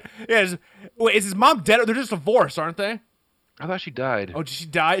 Wait, is his mom dead? They're just divorced, aren't they? I thought she died. Oh, did she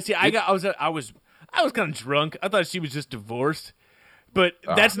die? See, I was kind of drunk. I thought she was just divorced. But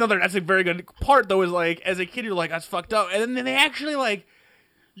that's a very good part though. Is like as a kid, you're like, that's fucked up, and then they actually like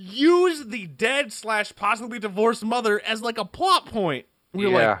use the dead / possibly divorced mother as like a plot point. We're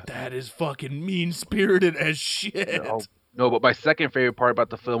like, that is fucking mean spirited as shit. No, but my second favorite part about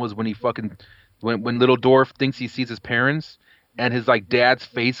the film was when he fucking when little Dorf thinks he sees his parents and his like dad's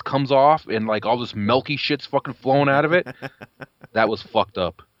face comes off and like all this milky shit's fucking flowing out of it. That was fucked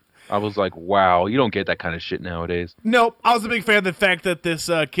up. I was like, wow, you don't get that kind of shit nowadays. Nope. I was a big fan of the fact that this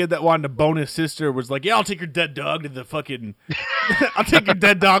kid that wanted to bone his sister was like, yeah, I'll take your dead dog to the fucking... I'll take your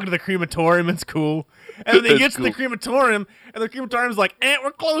dead dog to the crematorium. It's cool. And then he gets to the crematorium, and the crematorium's like,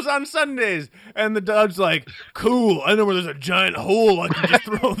 we're closed on Sundays. And the dog's like, cool. I know where there's a giant hole I can just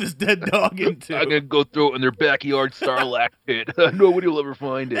throw this dead dog into. I'm going to go throw it in their backyard Starlac pit. Nobody will ever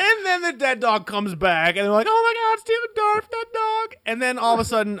find it. And then the dead dog comes back, and they're like, oh my God, Steven Dorff, dead dog. And then all of a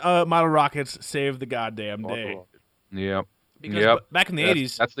sudden, Model Rockets save the goddamn day. Yep. Because back in the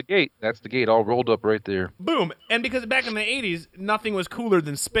 80s... That's the gate. That's the gate all rolled up right there. Boom. And because back in the 80s, nothing was cooler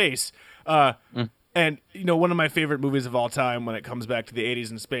than space. And, you know, one of my favorite movies of all time when it comes back to the 80s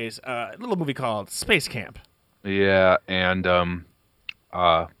and space, a little movie called Space Camp. Yeah, and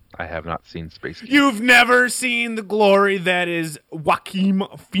I have not seen Space Camp. You've never seen the glory that is Joaquin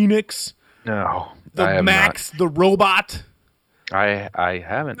Phoenix? No, The I have Max, the robot? not. I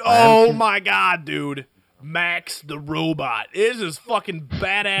haven't. Oh my God, dude. Max the robot. It is this fucking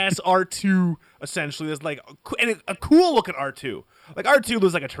badass R2, essentially. It's like a cool looking R2. Like R2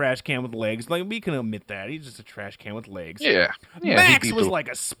 was like a trash can with legs. Like we can admit that. He's just a trash can with legs. Yeah. Max was like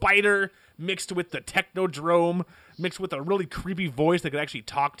a spider mixed with the Technodrome, mixed with a really creepy voice that could actually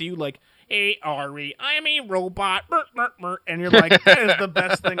talk to you like, hey, Ari, I'm a robot. Burr, burr, burr. And you're like, that is the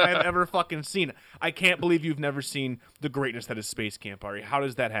best thing I've ever fucking seen. I can't believe you've never seen the greatness that is Space Camp, Ari. How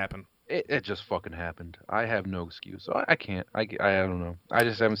does that happen? It just fucking happened. I have no excuse. So I can't. I don't know. I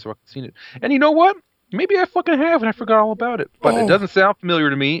just haven't fucking seen it. And you know what? Maybe I fucking have and I forgot all about it. But it doesn't sound familiar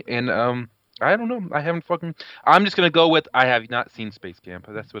to me. And I don't know. I haven't fucking. I'm just gonna go with I have not seen Space Camp.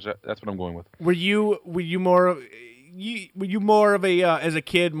 That's what I'm going with. Were you more of a as a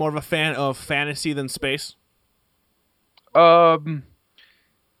kid more of a fan of fantasy than space?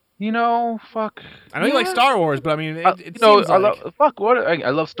 You know, fuck. I know you like Star Wars, but I mean, it no, seems like... I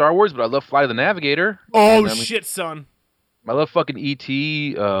love Star Wars, but I love Flight of the Navigator. Oh, and, shit, son. I love fucking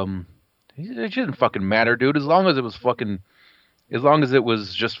E.T. It shouldn't fucking matter, dude. As long as it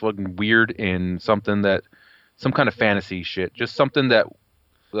was just fucking weird and something that some kind of fantasy shit, just something that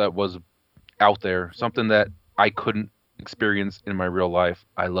was out there, something that I couldn't experience in my real life.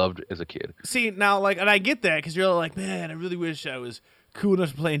 I loved as a kid. See, now, like, and I get that because you're like, man, I really wish I was cool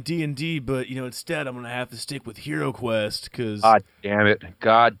enough to play in D&D, but, instead I'm going to have to stick with Hero Quest because... God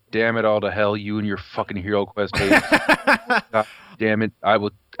damn it all to hell, you and your fucking Hero Quest games. God damn it.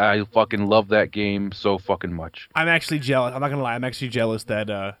 I fucking love that game so fucking much. I'm actually jealous. I'm not going to lie. I'm actually jealous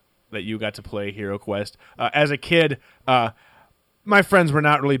that you got to play Hero Quest. As a kid, my friends were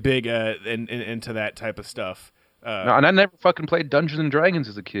not really big into that type of stuff. No, and I never fucking played Dungeons and Dragons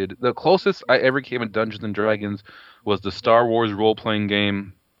as a kid. The closest I ever came to Dungeons and Dragons was the Star Wars role-playing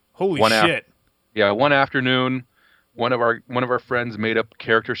game. Holy shit! One afternoon, one of our friends made up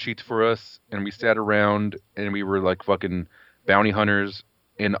character sheets for us, and we sat around and we were like fucking bounty hunters.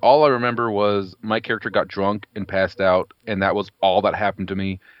 And all I remember was my character got drunk and passed out, and that was all that happened to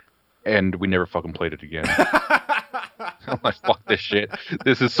me. And we never fucking played it again. I'm like, fuck this shit.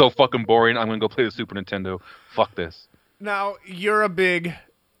 This is so fucking boring. I'm gonna go play the Super Nintendo. Fuck this. Now you're a big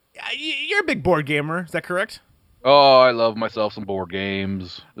board gamer. Is that correct? Oh, I love myself some board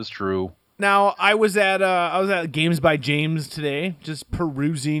games. It's true. Now I was at Games by James today, just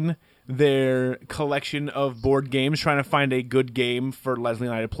perusing their collection of board games, trying to find a good game for Leslie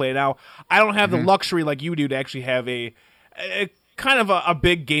and I to play. Now I don't have the luxury like you do to actually have a kind of a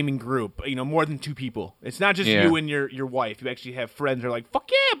big gaming group, more than 2 people. It's not just you and your wife. You actually have friends that are like, fuck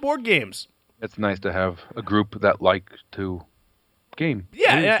yeah, board games. It's nice to have a group that like to game.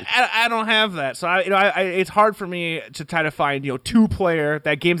 Yeah, I don't have that. So it's hard for me to try to find, 2-player,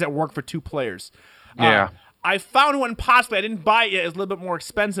 that games that work for 2 players. Yeah. I found one possibly. I didn't buy it yet. It's a little bit more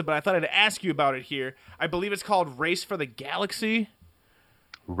expensive, but I thought I'd ask you about it here. I believe it's called Race for the Galaxy.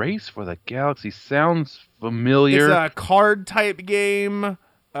 Race for the Galaxy sounds familiar. It's a card type game.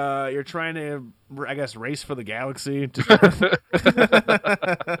 You're trying to, I guess, race for the galaxy.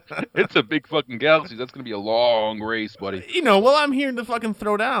 It's a big fucking galaxy. That's gonna be a long race, buddy. Well, I'm here to fucking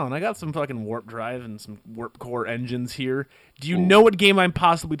throw down. I got some fucking warp drive and some warp core engines here. Do you know what game I'm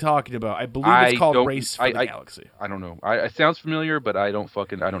possibly talking about? I believe it's called Race for the Galaxy. I don't know. It sounds familiar, but I don't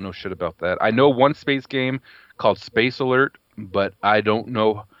know shit about that. I know one space game called Space Alert, but I don't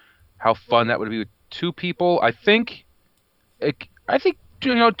know how fun that would be with 2 people. I think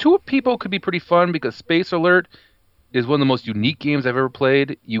 2 people could be pretty fun because Space Alert is one of the most unique games I've ever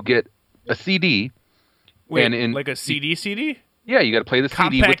played. You get a CD. Wait, like a CD? Yeah, you got to play the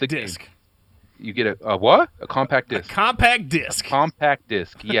CD with the disc. game. You get a what? A compact disc. A compact disc. Compact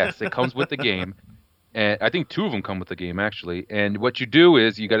disc. Yes, it comes with the game. And I think 2 of them come with the game, actually. And what you do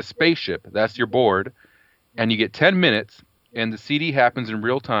is you got a spaceship. That's your board. And you get 10 minutes, and the CD happens in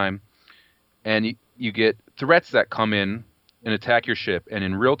real time. And you get threats that come in and attack your ship. And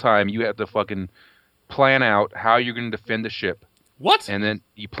in real time, you have to fucking plan out how you're going to defend the ship. What? And then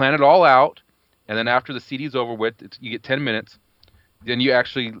you plan it all out. And then after the CD's over with, you get 10 minutes. Then you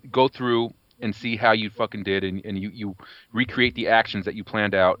actually go through and see how you fucking did. And you recreate the actions that you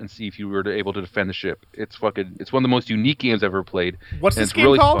planned out and see if you were able to defend the ship. It's one of the most unique games I've ever played. What's and this it's game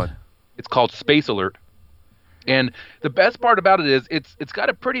really called? Fun. It's called Space Alert. And the best part about it is it's got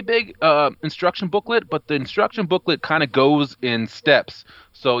a pretty big instruction booklet, but the instruction booklet kind of goes in steps.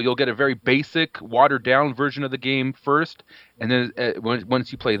 So you'll get a very basic, watered-down version of the game first, and then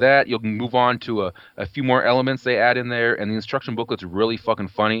once you play that, you'll move on to a few more elements they add in there, and the instruction booklet's really fucking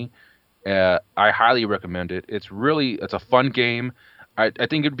funny. I highly recommend it. It's a fun game. I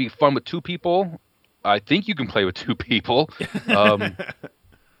think it'd be fun with 2 people. I think you can play with 2 people.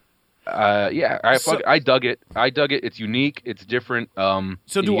 I dug it. It's unique. It's different.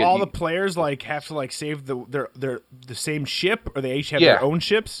 So do all the players have to save the same ship, or they each have their own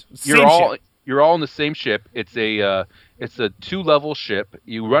ships? You're all in the same ship. It's a 2-level ship.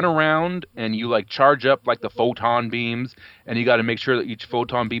 You run around and you charge up the photon beams, and you got to make sure that each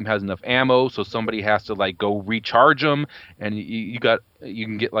photon beam has enough ammo. So somebody has to go recharge them, and you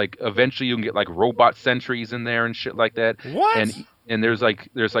can get eventually you can get robot sentries in there and shit like that. What? And there's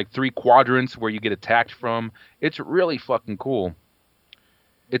 3 quadrants where you get attacked from. It's really fucking cool.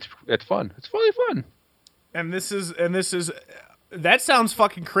 It's fun. It's really fun. And this is that sounds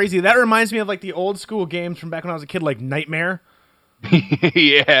fucking crazy. That reminds me of the old school games from back when I was a kid, like Nightmare.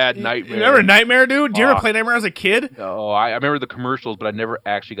 Yeah, Nightmare. You remember Nightmare, dude? Do you ever play Nightmare as a kid? No, I remember the commercials, but I never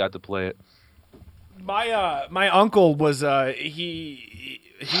actually got to play it. My uncle was he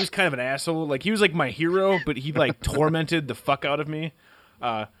was kind of an asshole. He was my hero, but he tormented the fuck out of me.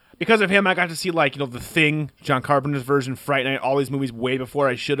 But because of him, I got to see like The Thing, John Carpenter's version, Fright Night, all these movies way before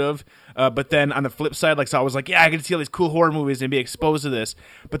I should have. But then on the flip side, like so I was like, yeah, I get to see all these cool horror movies and be exposed to this.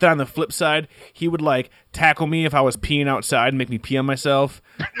 But then on the flip side, he would like tackle me if I was peeing outside and make me pee on myself,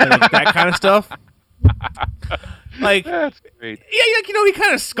 and like, that kind of stuff. Like, That's great. yeah, like, he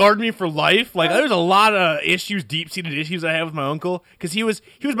kind of scarred me for life. Like, there's a lot of issues, deep-seated issues I have with my uncle, because he was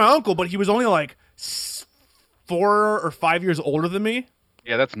my uncle, but he was only like 4 or 5 years older than me.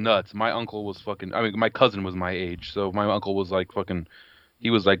 Yeah, that's nuts. My uncle was fucking. I mean, my cousin was my age, so my uncle was like fucking.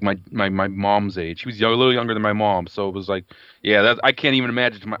 He was like my mom's age. He was a little younger than my mom, so it was like, yeah, that I can't even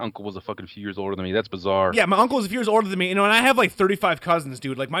imagine if my uncle was a fucking few years older than me. That's bizarre. Yeah, my uncle is a few years older than me, and I have like 35 cousins,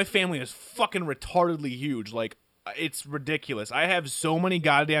 dude. Like, my family is fucking retardedly huge. Like, it's ridiculous. I have so many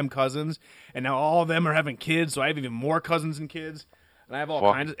goddamn cousins, and now all of them are having kids, so I have even more cousins and kids, and I have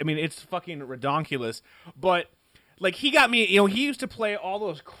all kinds of. I mean, it's fucking redonkulous, but. Like, he got me, he used to play all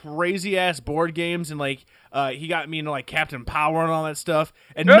those crazy-ass board games, and, like, he got me into, like, Captain Power and all that stuff.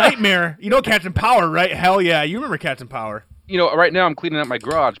 And Nightmare, Captain Power, right? Hell yeah, you remember Captain Power. Right now I'm cleaning out my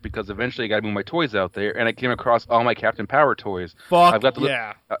garage because eventually I got to move my toys out there, and I came across all my Captain Power toys. Fuck I've got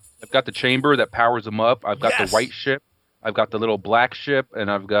yeah. I've got the chamber that powers them up. I've got Yes. the white ship. I've got the little black ship,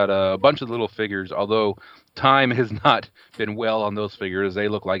 and I've got a bunch of little figures, although time has not been well on those figures. They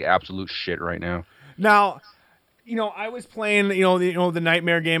look like absolute shit right now. Now, I was playing, the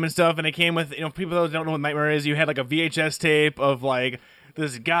Nightmare game and stuff, and it came with, people that don't know what Nightmare is, you had, like, a VHS tape of, like,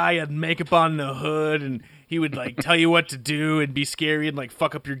 this guy had makeup on the hood, and he would, like, tell you what to do and be scary and, like,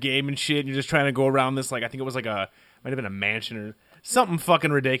 fuck up your game and shit, and you're just trying to go around this, like, I think it was, like, might have been a mansion or something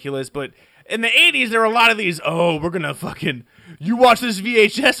fucking ridiculous, but in the 80s, there were a lot of these, we're gonna fucking, you watch this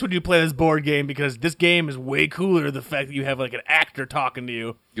VHS when you play this board game, because this game is way cooler, the fact that you have, like, an actor talking to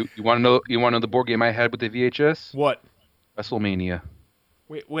you. You want to know? You want to know the board game I had with the VHS? What? WrestleMania.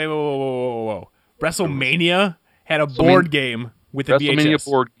 Wait, whoa. WrestleMania had a board game with a WrestleMania VHS.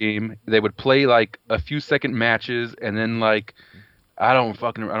 board game. They would play like a few second matches, and then like I don't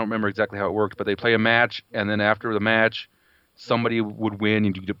remember exactly how it worked, but they play a match, and then after the match, somebody would win,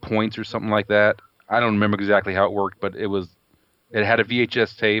 and you get points or something like that. I don't remember exactly how it worked, but it had a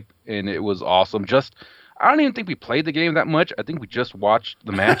VHS tape, and it was awesome. I don't even think we played the game that much. I think we just watched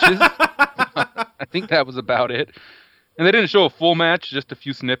the matches. I think that was about it. And they didn't show a full match, just a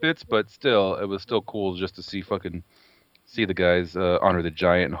few snippets, but still, it was still cool just to see the guys Honor the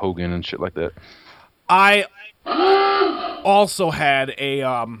Giant and Hogan and shit like that. I also had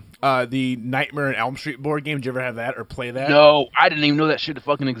the Nightmare on Elm Street board game. Did you ever have that or play that? No, I didn't even know that shit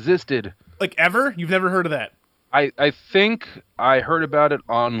fucking existed. Like, ever? You've never heard of that? I think I heard about it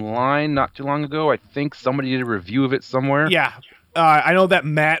online not too long ago. I think somebody did a review of it somewhere. Yeah. I know that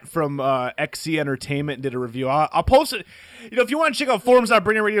Matt from XC Entertainment did a review. I'll post it. If you want to check out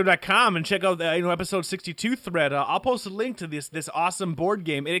forums.brainradio.com and check out the episode 62 thread, I'll post a link to this awesome board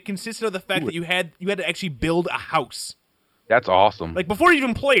game. And it consisted of the fact that you had to actually build a house. That's awesome. Like, before you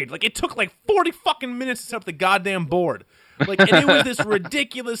even played, like, it took like 40 fucking minutes to set up the goddamn board. Like, and it was this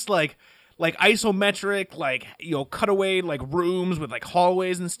ridiculous, like isometric, like, cutaway, like, rooms with, like,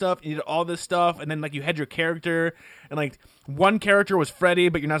 hallways and stuff. You did all this stuff, and then, like, you had your character, and, like, one character was Freddy,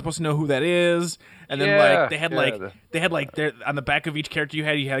 but you're not supposed to know who that is. And then, like, they had, like, their, on the back of each character you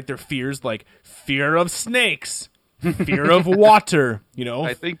had, like, their fears, like, fear of snakes, fear of water,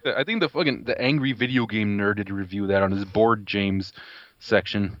 I think the angry video game nerd did a review of that on his Board James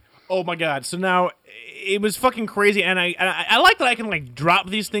section. Oh my god! So now it was fucking crazy, and I like that I can like drop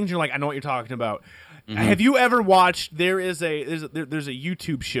these things. You're like, I know what you're talking about. Mm-hmm. Have you ever watched? There's a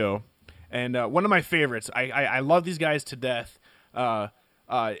YouTube show, and one of my favorites. I love these guys to death.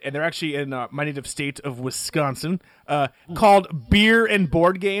 And they're actually in my native state of Wisconsin. Called Beer and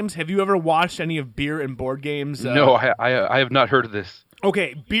Board Games. Have you ever watched any of Beer and Board Games? No, I have not heard of this.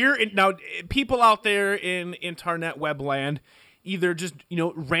 Okay, now people out there in internet webland. Either just,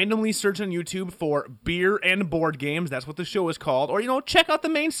 randomly search on YouTube for Beer and Board Games. That's what the show is called. Or, check out the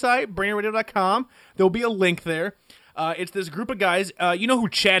main site, brainradio.com. There'll be a link there. It's this group of guys. You know who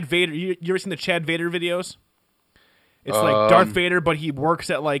Chad Vader... You ever seen the Chad Vader videos? It's like Darth Vader, but he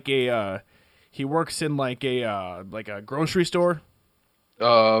works at like a... he works in like a grocery store. It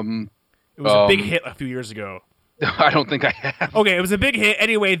was a big hit a few years ago. I don't think I have. Okay, it was a big hit.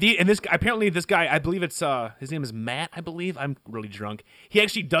 Anyway, this guy, I believe it's his name is Matt. I believe I'm really drunk. He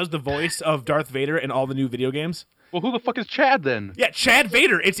actually does the voice of Darth Vader in all the new video games. Well, who the fuck is Chad then? Yeah, Chad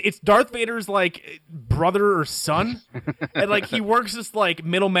Vader. It's Darth Vader's like brother or son, and like he works as like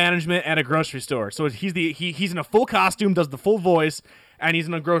middle management at a grocery store. So he's in a full costume, does the full voice, and he's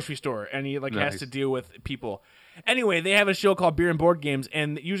in a grocery store, and he like has to deal with people. Anyway, they have a show called Beer and Board Games,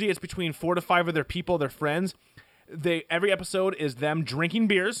 and usually it's between 4 to 5 of their people, their friends. Every episode is them drinking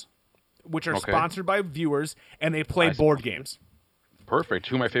beers, which are sponsored by viewers, and they play board games. Perfect.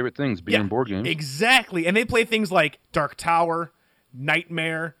 Two of my favorite things, beer and board games. Exactly. And they play things like Dark Tower,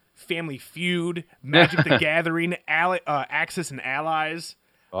 Nightmare, Family Feud, Magic the Gathering, Axis and Allies.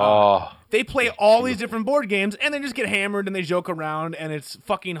 They play all these different board games, and they just get hammered, and they joke around, and it's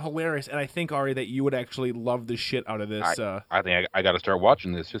fucking hilarious. And I think, Ari, that you would actually love the shit out of this. I think I got to start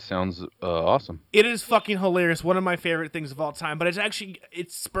watching this. It sounds awesome. It is fucking hilarious. One of my favorite things of all time. But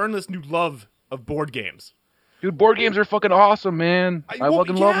it's spurned this new love of board games. Dude, board games are fucking awesome, man. I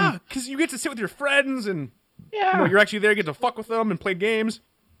fucking love them. Yeah, because you get to sit with your friends, and you're actually there, get to fuck with them and play games.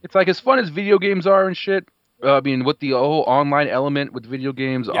 It's like as fun as video games are and shit. I mean, with the whole online element with video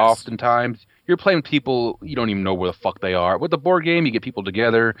games, oftentimes you're playing with people you don't even know where the fuck they are. With the board game, you get people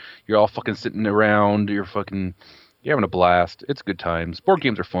together. You're all fucking sitting around. You're having a blast. It's good times. Board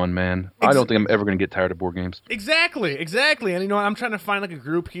games are fun, man. I don't think I'm ever gonna get tired of board games. Exactly. And I'm trying to find like a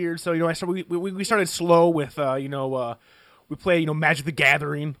group here. So we started slow with we play Magic the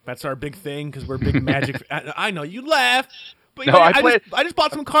Gathering. That's our big thing because we're big Magic. I know you laugh. But No, I just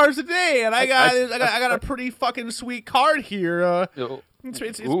bought some cards today, and I got a pretty fucking sweet card here. It's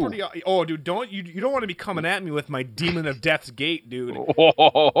pretty. Oh, dude, you don't want to be coming at me with my Demon of Death's Gate, dude.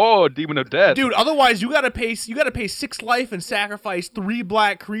 Demon of Death, dude. Otherwise, you gotta pay 6 life and sacrifice 3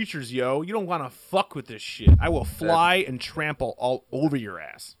 black creatures, yo. You don't want to fuck with this shit. I will fly and trample all over your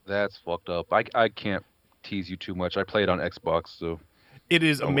ass. That's fucked up. I can't tease you too much. I play it on Xbox, so it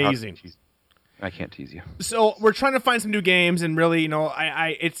is amazing. I can't tease you. So we're trying to find some new games, and really,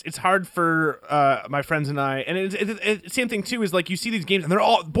 it's hard for my friends and I. And it's same thing too. Is like you see these games,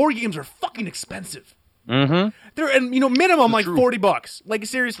 and board games are fucking expensive. Mm-hmm. They're minimum like $40. Like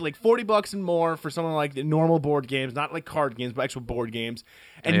seriously, like $40 and more for something like the normal board games, not like card games, but actual board games.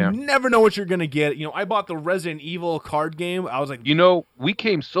 And you never know what you're gonna get. I bought the Resident Evil card game. I was like, we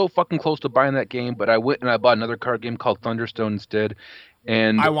came so fucking close to buying that game, but I went and I bought another card game called Thunderstone instead.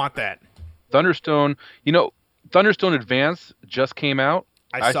 And I want that. Thunderstone, Thunderstone Advance just came out.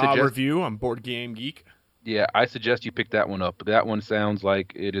 I saw a review on Board Game Geek. Yeah, I suggest you pick that one up. That one sounds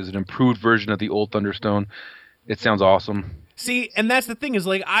like it is an improved version of the old Thunderstone. It sounds awesome. See, and that's the thing is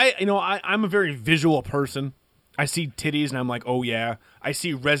like I'm a very visual person. I see titties and I'm like, oh yeah. I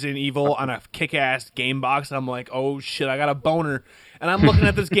see Resident Evil on a kick-ass game box and I'm like, oh shit, I got a boner. And I'm looking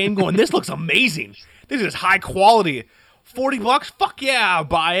at this game going, this looks amazing. This is high quality. $40? Fuck yeah, I'll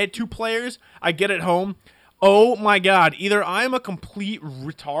buy it. 2 players. I get it home. Oh my god. Either I'm a complete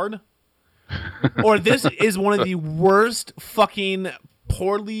retard or this is one of the worst fucking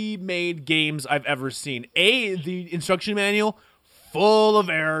poorly made games I've ever seen. The instruction manual, full of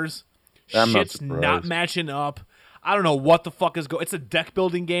errors. Shit's not matching up. I don't know what the fuck is going. It's a deck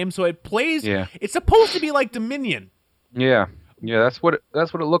building game, so it plays. Yeah. It's supposed to be like Dominion. Yeah. That's what it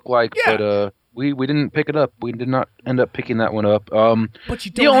looked like. Yeah. But we didn't pick it up. We did not end up picking that one up. But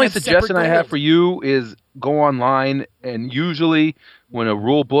you don't. The only suggestion I have for you is go online, and usually when a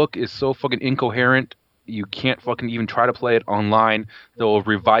rule book is so fucking incoherent, you can't fucking even try to play it online. They'll have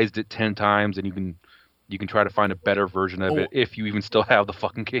revised it 10 times, and you can try to find a better version of it if you even still have the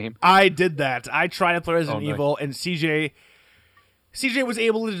fucking game. I did that. I tried to play Resident Evil, and CJ was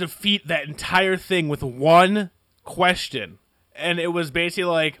able to defeat that entire thing with one question. And it was basically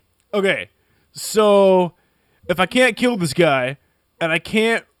like, okay, so if I can't kill this guy and I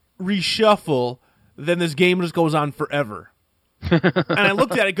can't reshuffle, then this game just goes on forever. And I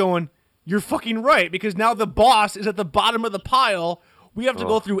looked at it going, you're fucking right, because now the boss is at the bottom of the pile. We have to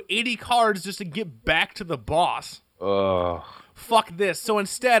go through 80 cards just to get back to the boss. Fuck this. So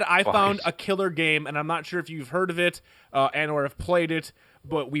instead, I found a killer game, and I'm not sure if you've heard of it and or have played it,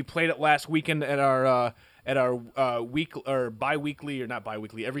 but we played it last weekend at our week or bi-weekly or not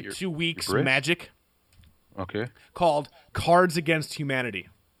bi-weekly, every 2 weeks Magic. Okay. Called Cards Against Humanity.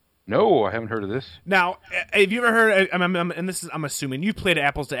 No, I haven't heard of this. Now, have you ever heard? I'm assuming you played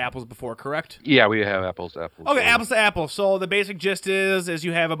Apples to Apples before, correct? Yeah, we have Apples to Apples. Okay, Apples to Apples. So the basic gist is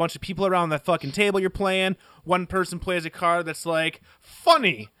you have a bunch of people around the fucking table you're playing. One person plays a card that's like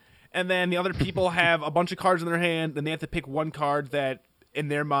funny, and then the other people have a bunch of cards in their hand, and they have to pick one card that, in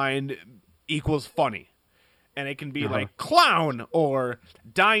their mind, equals funny. And it can be like clown or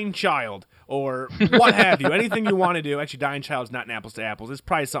dying child or what have you. Anything you want to do. Actually, dying child's not an Apples to Apples. It's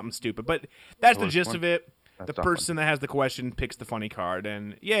probably something stupid. But that's the gist of it. The person that has the question picks the funny card.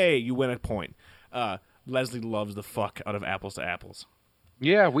 And yay, you win a point. Leslie loves the fuck out of Apples to Apples.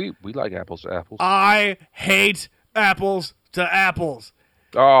 Yeah, we like Apples to Apples. I hate Apples to Apples.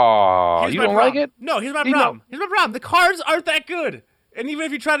 Oh, Here's you my don't problem. like it? No, here's my You problem. Here's my problem. The cards aren't that good. And even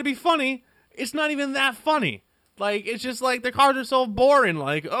if you try to be funny, it's not even that funny. Like, it's just like the cards are so boring.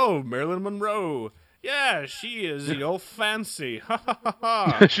 Like, oh, Marilyn Monroe. Yeah, she is, fancy. Ha ha ha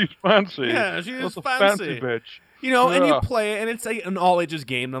ha. She's fancy. Yeah, she is That's a fancy. bitch. And you Yeah. play it, and it's like an all-ages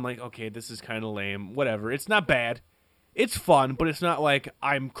game, and I'm like, okay, this is kind of lame. Whatever. It's not bad. It's fun, but it's not like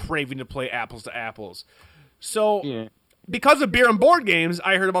I'm craving to play apples to apples. So, Yeah. because of beer and board games,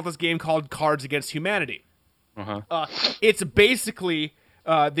 I heard about this game called Cards Against Humanity. Uh-huh. It's basically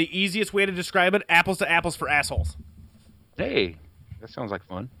the easiest way to describe it: apples to apples for assholes. Hey, that sounds like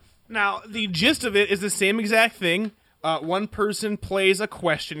fun. Now, the gist of it is the same exact thing. One person plays a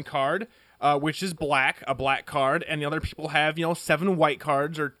question card, which is a black card, and the other people have, 7 white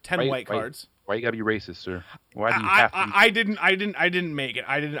cards or 10 white cards. Why you gotta be racist, sir? Why do you have to? I didn't make it.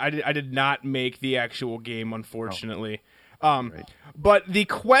 I did not make the actual game, unfortunately. Right. But the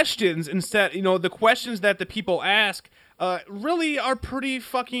questions instead, the questions that the people ask, really are pretty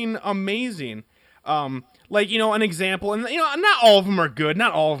fucking amazing. Like, an example, and not all of them are good,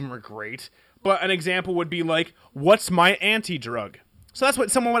 not all of them are great, but an example would be like, what's my anti-drug? So that's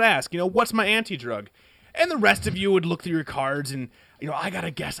what someone would ask, what's my anti-drug? And the rest of you would look through your cards and, I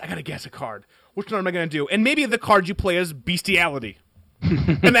gotta guess a card. Which one am I gonna do? And maybe the card you play is bestiality.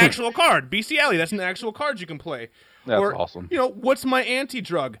 An actual card. Bestiality, that's an actual card you can play. That's awesome. What's my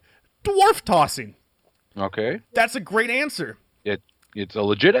anti-drug? Dwarf tossing. Okay. That's a great answer. It's a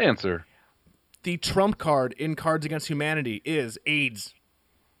legit answer. The trump card in Cards Against Humanity is AIDS.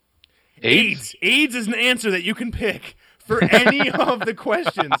 AIDS? AIDS is an answer that you can pick for any of the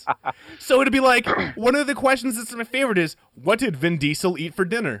questions. So it'd be like, one of the questions that's my favorite is, what did Vin Diesel eat for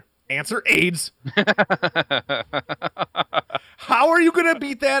dinner? Answer, AIDS. How are you going to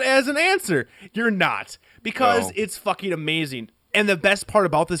beat that as an answer? You're not. Because No. it's fucking amazing. And the best part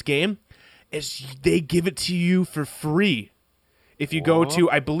about this game is they give it to you for free. If you go to,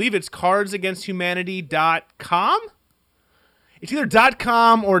 I believe it's cardsagainsthumanity.com? It's either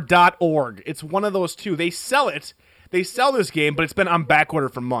 .com or .org. It's one of those two. They sell it. They sell this game, but it's been on back order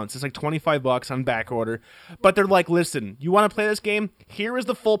for months. It's like $25 on back order. But they're like, listen, you want to play this game? Here is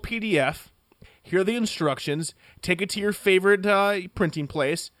the full PDF. Here are the instructions. Take it to your favorite printing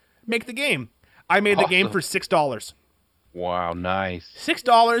place. Make the game. I made the game for $6. Wow, nice.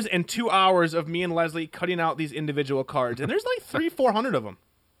 $6 and 2 hours of me and Leslie cutting out these individual cards. And there's like 400 of them.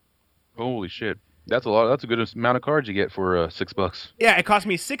 Holy shit. That's a lot. That's a good amount of cards you get for $6. Yeah, it cost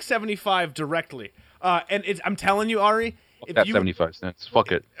me $6.75 directly. And I'm telling you, Ari, if That's you 75 cents.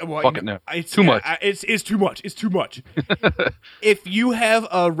 Fuck it. well, Fuck it now. It's Too much. It's too much. It's too much. If you have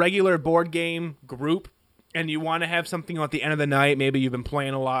a regular board game group and you want to have something at the end of the night, maybe you've been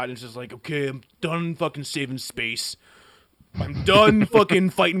playing a lot and it's just like, okay, I'm done fucking saving space. I'm done fucking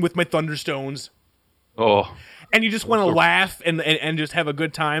fighting with my Thunderstones. Oh, And you just want to laugh and just have a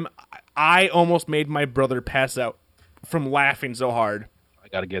good time. I almost made my brother pass out from laughing so hard. I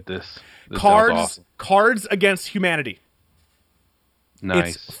gotta get this. This sounds awesome. Cards Against Humanity.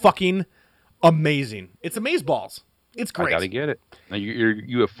 Nice. It's fucking amazing. It's amazeballs. It's I great. gotta get it. Now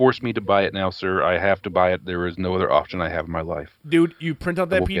you have forced me to buy it now, sir. I have to buy it. There is no other option I have in my life. Dude, you print out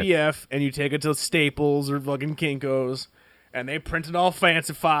that will get PDF and you take it to Staples or fucking Kinko's and they print it all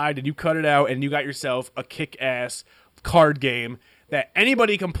fancified and you cut it out and you got yourself a kick-ass card game that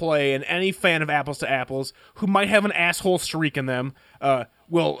anybody can play, and any fan of Apples to Apples who might have an asshole streak in them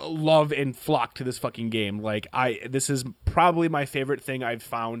will love and flock to this fucking game. This is probably my favorite thing I've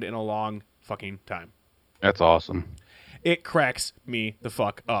found in a long fucking time. That's awesome. It cracks me the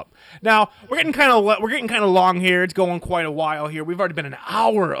fuck up. Now, we're getting kind of long here. It's going quite a while here. We've already been an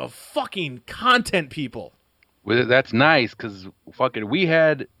hour of fucking content, people. Well, that's nice, because fucking we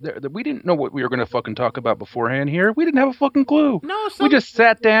didn't know what we were going to fucking talk about beforehand here. We didn't have a fucking clue. No, we just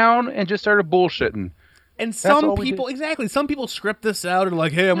sat down and just started bullshitting. And all some we people, did. exactly, some people script this out and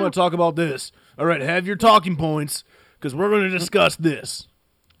like, hey, I'm going to talk about this. All right, have your talking points, because we're going to discuss this.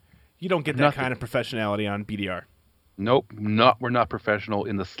 You don't get that Nothing. kind of professionality on BDR. Nope, we're not professional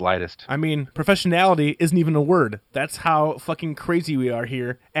in the slightest. I mean, professionality isn't even a word. That's how fucking crazy we are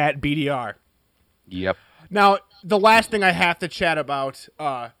here at BDR. Yep. Now, the last thing I have to chat about,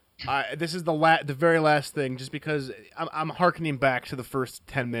 this is the very last thing, just because I'm hearkening back to the first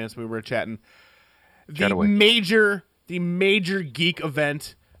 10 minutes we were chatting. Chat away. The major geek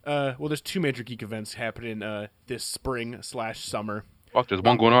event. Well, there's 2 major geek events happening this spring/summer. Fuck, there's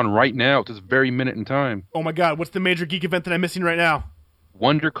one going on right now at this very minute in time. Oh my God, what's the major geek event that I'm missing right now?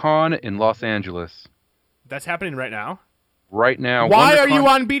 WonderCon in Los Angeles. That's happening right now. right now. Why are WonderCon- you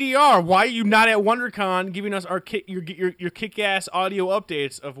on BDR? Why are you not at WonderCon giving us our your kick-ass audio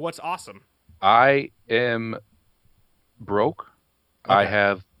updates of what's awesome? I am broke. I Okay.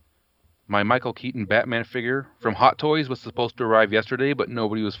 have my Michael Keaton Batman figure from Hot Toys was supposed to arrive yesterday, but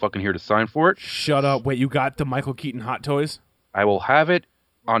nobody was fucking here to sign for it. Shut up. Wait, you got the Michael Keaton Hot Toys? I will have it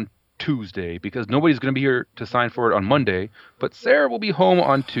on Tuesday because nobody's going to be here to sign for it on Monday, but Sarah will be home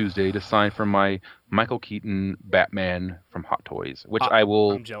on Tuesday to sign for my Michael Keaton Batman from Hot Toys, which I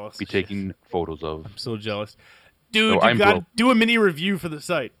will I'm jealous. be taking photos of. I'm so jealous. Dude, So you I'm got to broke. do a mini review for the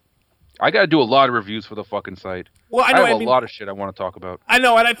site. I got to do a lot of reviews for the fucking site. Well, I I know. have I mean, a lot of shit I want to talk about. I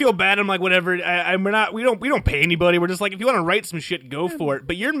know, and I feel bad. I'm like, whatever. We don't pay anybody. We're just like, if you want to write some shit, go for it.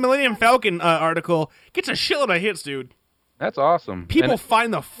 But your Millennium Falcon article gets a shitload of hits, dude. That's awesome. People And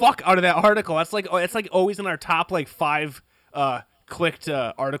find the fuck out of that article. It's like always in our top like 5 clicked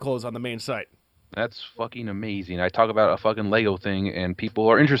articles on the main site. that's fucking amazing. I talk about a fucking Lego thing and people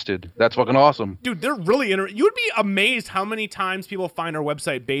are interested. That's fucking awesome. Dude, they're really You would be amazed how many times people find our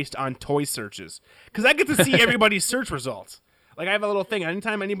website based on toy searches. Because I get to see everybody's search results. Like, I have a little thing.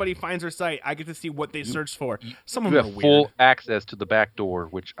 Anytime anybody finds our site, I get to see what they searched for. Some of You them are have weird. full access to the back door,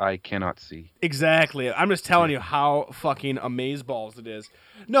 which I cannot see. Exactly. I'm just telling you how fucking amazeballs it is.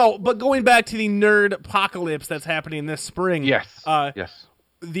 No, but going back to the nerd apocalypse that's happening this spring. Yes. Yes.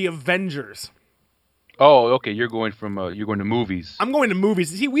 The Avengers. Oh, okay. You're going to movies. I'm going to movies.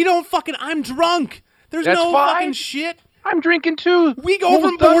 See, I'm drunk. There's That's no fine. fucking shit. I'm drinking too. We go Almost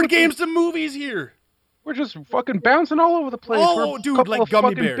from done board with games to movies here. We're just fucking bouncing all over the place. Oh, We're a dude, couple like of gummy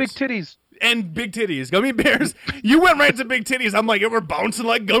fucking bears. big titties. And big titties. Gummy bears. You went right to big titties. I'm like, yeah, we're bouncing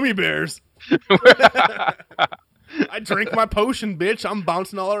like gummy bears. I drink my potion, bitch. I'm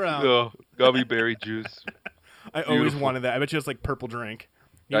bouncing all around. Oh, gummy berry juice. I always Beautiful. wanted that. I bet you it's like purple drink.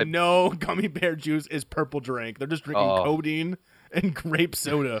 You I- know gummy bear juice is purple drink. They're just drinking Oh. codeine and grape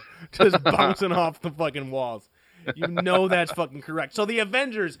soda. Just bouncing off the fucking walls. You know that's fucking correct. So the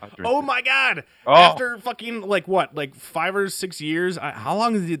Avengers, drink oh it. my god. Oh. After fucking, like 5 or 6 years? How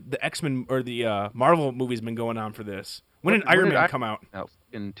long has the X-Men or the Marvel movies been going on for this? When did Iron Man come out?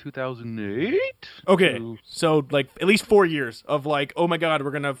 In 2008? Okay, So- so like at least 4 years of like, oh my god,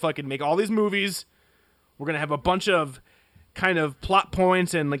 we're gonna fucking make all these movies. We're gonna have a bunch of kind of plot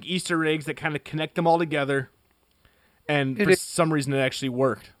points and like Easter eggs that kind of connect them all together. And It for is- some reason, it actually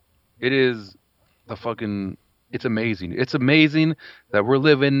worked. It is the fucking. It's amazing. It's amazing that we're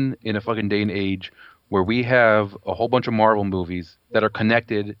living in a fucking day and age where we have a whole bunch of Marvel movies that are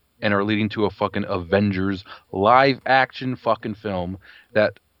connected and are leading to a fucking Avengers live action fucking film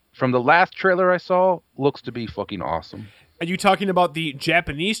that, from the last trailer I saw, looks to be fucking awesome. Are you talking about the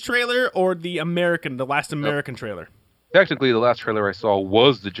Japanese trailer or the last American trailer? Technically, the last trailer I saw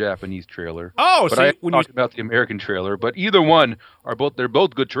was the Japanese trailer. Oh, but so I when you talked about the American trailer. But either one they're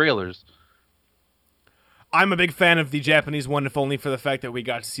both good trailers. I'm a big fan of the Japanese one, if only for the fact that we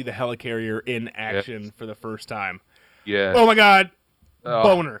got to see the helicarrier in action for the first time. Yeah. Oh my god, Oh,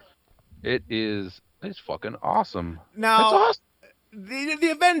 boner! It's fucking awesome. Now, It's awesome. the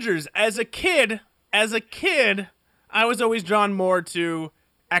Avengers. As a kid, I was always drawn more to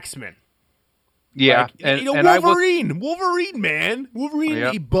X-Men. Yeah, Like, and Wolverine, I was. Wolverine, man, Wolverine,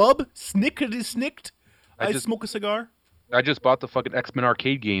 Yeah. a bub, snicked. I I just- smoke a cigar. I just bought the fucking X-Men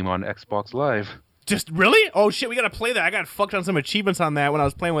arcade game on Xbox Live. Just really? Oh shit, we gotta play that. I got fucked on some achievements on that when I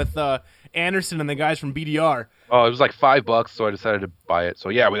was playing with Anderson and the guys from BDR. Oh, it was like $5, so I decided to buy it. So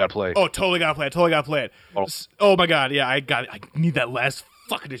yeah, we gotta play. Oh, totally gotta play it. Oh. Oh my god, yeah, I need that last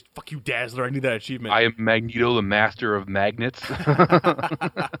fuck you, Dazzler. I need that achievement. I am Magneto, the master of magnets.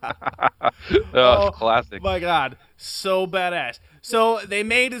 Oh, It's classic. My god, so badass. So they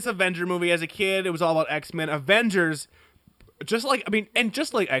made this Avenger movie as a kid. It was all about X-Men. Avengers, just like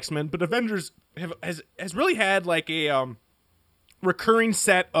X-Men, but Avengers has really had like a recurring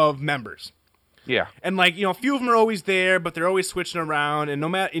set of members. Yeah, And like, a few of them are always there, but they're always switching around. And no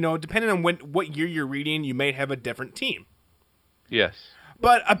matter, depending on what year you're reading, you may have a different team. yes.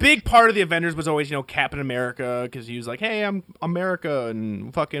 But a big part of the Avengers was always, Captain America, because he was like, hey, I'm America,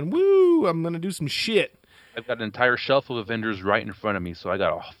 and fucking woo, I'm gonna do some shit. I've got an entire shelf of Avengers right in front of me, so I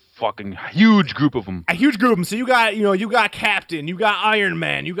got a fucking huge group of them. A huge group of them. So you got Captain, you got Iron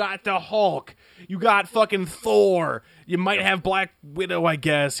Man, you got the Hulk, you got fucking Thor. You might have Black Widow, I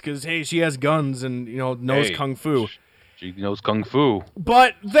guess, because hey, she has guns and knows Hey, kung fu. She knows kung fu.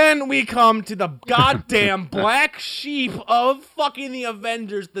 But then we come to the goddamn black sheep of fucking the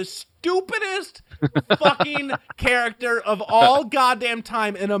Avengers, the stupidest fucking character of all goddamn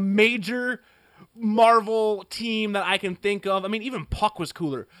time in a major Marvel team that I can think of. I mean, even Puck was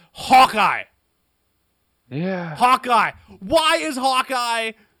cooler. Hawkeye. Yeah. Hawkeye. Why is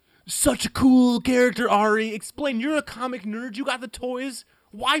Hawkeye such a cool character, Ari? Explain. You're a comic nerd. You got the toys.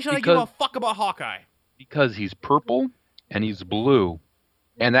 Why should I give a fuck about Hawkeye? Because he's purple and he's blue,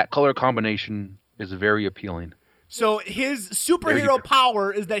 and that color combination is very appealing. So his superhero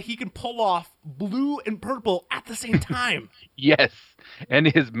power is that he can pull off blue and purple at the same time. Yes, and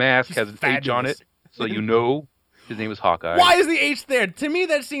his mask He's has an H on fabulous. it, so you know his name is Hawkeye. Why is the H there? To me,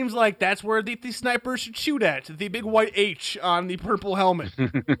 that seems like that's where the sniper should shoot at. The big white H on the purple helmet.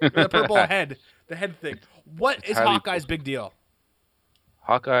 The purple head. The head thing. What is highly Hawkeye's big deal?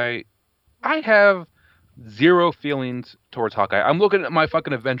 Hawkeye, I have zero feelings towards Hawkeye. I'm looking at my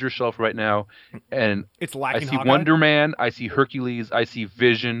fucking Avengers shelf right now, and It's I lacking see Hawkeye. Wonder Man, I see Hercules, I see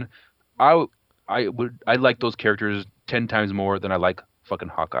Vision. I like those characters 10 times more than I like fucking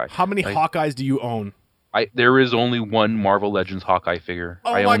Hawkeye. How many Hawkeyes do you own? There is only one Marvel Legends Hawkeye figure.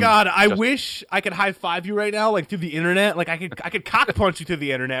 Oh my god, I wish I could high five you right now, like through the internet. Like I could cock punch you through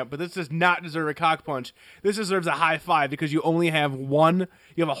the internet, but this does not deserve a cock punch. This deserves a high five because you only have one.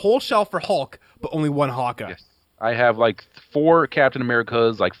 You have a whole shelf for Hulk, but only one Hawkeye. Yes. I have like 4 Captain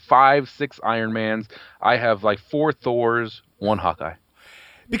Americas, like 5, 6 Iron Mans. I have like 4 Thors, 1 Hawkeye.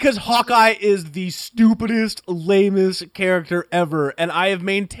 Because Hawkeye is the stupidest, lamest character ever, and I have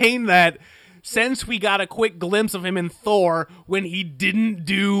maintained that since we got a quick glimpse of him in Thor when he didn't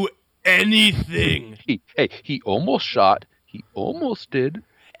do anything. He almost shot. He almost did.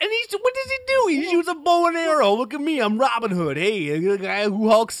 And what does he do? He shoots a bow and arrow. Look at me, I'm Robin Hood. Hey, a guy who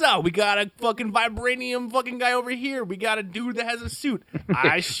hulks out. We got a fucking vibranium fucking guy over here. We got a dude that has a suit.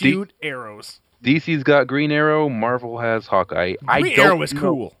 I shoot arrows. DC's got Green Arrow. Marvel has Hawkeye. Green Arrow is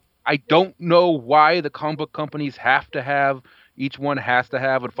cool. I don't know why the comic book companies have to have. Each one has to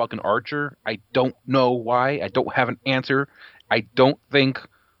have a fucking Archer. I don't know why. I don't have an answer. I don't think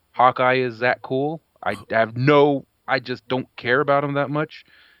Hawkeye is that cool. I just don't care about him that much.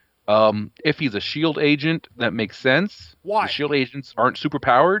 If he's a SHIELD agent, that makes sense. Why? The SHIELD agents aren't super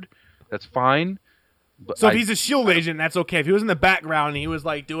powered. That's fine. But So if he's a SHIELD agent, that's okay. If he was in the background and he was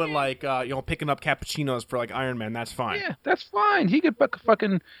like doing like picking up cappuccinos for like Iron Man, that's fine. yeah, that's fine. He could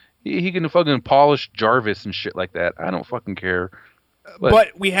fucking he can fucking polish Jarvis and shit like that. I don't fucking care.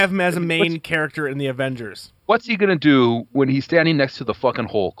 But we have him as a main character in the Avengers. What's he gonna do when he's standing next to the fucking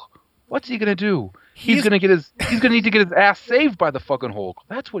Hulk? What's he gonna do? He's gonna need to get his ass saved by the fucking Hulk.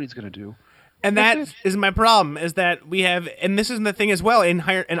 That's what he's gonna do. And that is my problem, is that we have, and this is the thing as well, in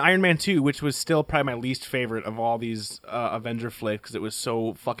Iron Man 2, which was still probably my least favorite of all these Avenger flicks, because it was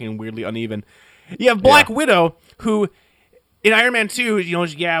so fucking weirdly uneven. You have Black Widow, who, in Iron Man 2,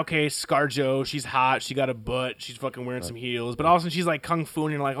 ScarJo, she's hot, she got a butt, she's fucking wearing some heels, but all of a sudden she's like kung fu,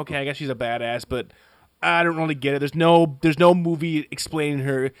 and you're like, okay, I guess she's a badass, but I don't really get it. There's no movie explaining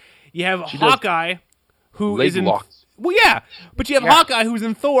her. You have Hawkeye, who is in... Locks. Well, yeah, but you have Hawkeye, who's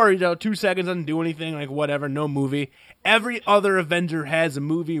in Thor, 2 seconds, doesn't do anything, like whatever, no movie. Every other Avenger has a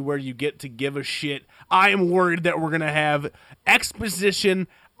movie where you get to give a shit. I am worried that we're going to have exposition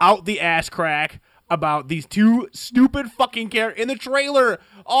out the ass crack about these 2 stupid fucking characters. In the trailer,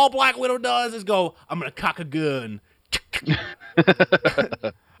 all Black Widow does is go, I'm going to cock a gun. I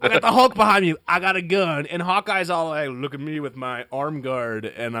got the Hulk behind me. I got a gun. And Hawkeye's all like, look at me with my arm guard,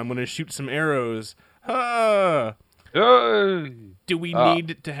 and I'm going to shoot some arrows. Do we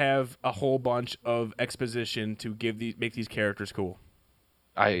need to have a whole bunch of exposition to make these characters cool?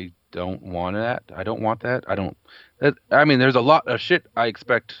 I don't want that. I don't want that. There's a lot of shit I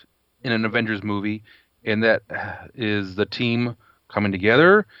expect in an Avengers movie, and that is the team coming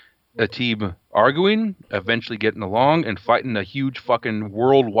together, a team arguing, eventually getting along, and fighting a huge fucking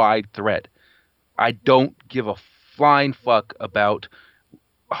worldwide threat. I don't give a flying fuck about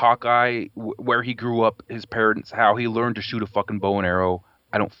Hawkeye, where he grew up, his parents, how he learned to shoot a fucking bow and arrow.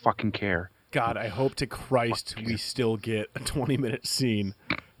 I don't fucking care. God, I hope to Christ we still get a 20-minute scene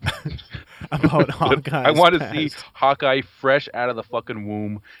about Hawkeye. I want to see Hawkeye fresh out of the fucking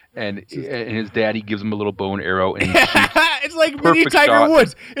womb, and his daddy gives him a little bow and arrow, and he shoots. It's like mini Tiger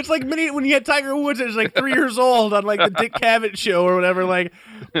Woods. It's like when you had Tiger Woods, and like 3 years old on like the Dick Cavett show or whatever, like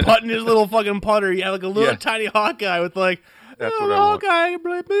putting his little fucking putter. You have like a little tiny Hawkeye with like. That's what I want. Hawkeye,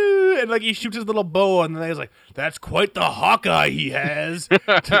 blah, blah. And like he shoots his little bow, and then he's like, "That's quite the Hawkeye he has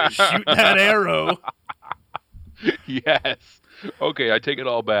to shoot that arrow." Yes. Okay, I take it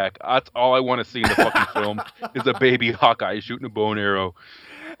all back. That's all I want to see in the fucking film is a baby Hawkeye shooting a bow and arrow.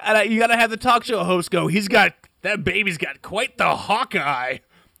 And you gotta have the talk show host go, that baby's got quite the Hawkeye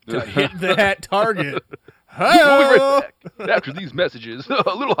to hit that target. We'll be right back after these messages.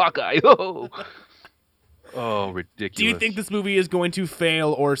 Little Hawkeye. Oh, ridiculous. Do you think this movie is going to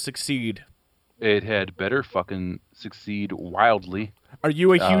fail or succeed? It had better fucking succeed wildly. Are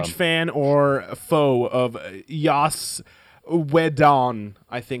you a huge fan or foe of Joss Whedon?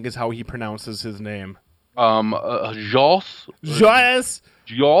 I think is how he pronounces his name. Joss. Joss.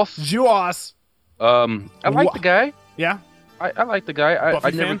 Joss. I like the guy. Yeah. I like the guy. I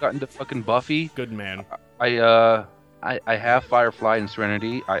Buffy never fan? got into fucking Buffy. Good man. I have Firefly and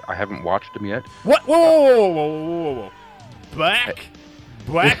Serenity. I haven't watched them yet. What? Whoa. Back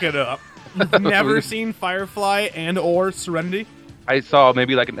it up. You've never seen Firefly and or Serenity? I saw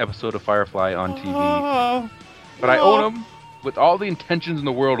maybe like an episode of Firefly on TV, Oh, but I own them with all the intentions in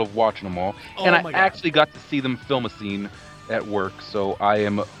the world of watching them all. And I my God. actually got to see them film a scene at work, so I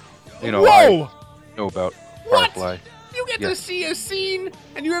am, Whoa! I know about What? Firefly. You get to see a scene,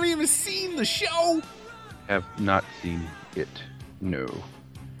 and you haven't even seen the show? Have not seen it. No.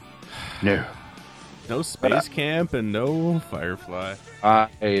 No Space Camp and no Firefly. I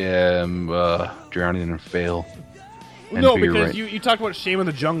am drowning in fail. And No, beer because right. you talked about Shame in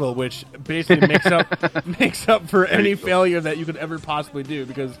the Jungle, which basically makes up for any failure that you could ever possibly do,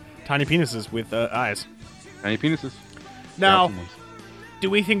 because tiny penises with eyes. Tiny penises. Now, Bouncing ones. do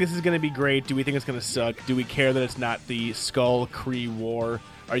we think this is going to be great? Do we think it's going to suck? Do we care that it's not the Skull-Kree war?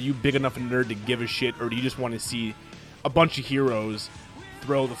 Are you big enough a nerd to give a shit, or do you just want to see a bunch of heroes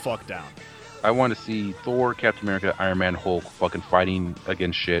throw the fuck down? I want to see Thor, Captain America, Iron Man, Hulk fucking fighting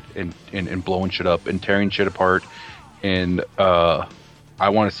against shit and blowing shit up and tearing shit apart. And I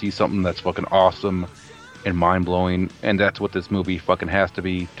want to see something that's fucking awesome and mind-blowing. And that's what this movie fucking has to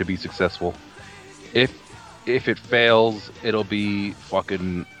be successful. If it fails, it'll be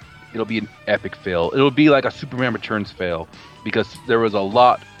an epic fail. It'll be like a Superman Returns fail, because there was a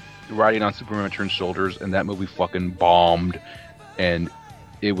lot riding on Superman Returns' shoulders, and that movie fucking bombed. And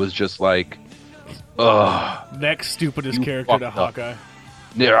it was just like, ugh. Next stupidest You character to fucked up. Hawkeye.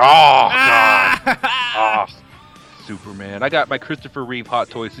 Yeah, oh, God. Oh, Superman. I got my Christopher Reeve hot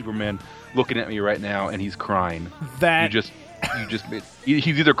toy Superman looking at me right now, and he's crying. He's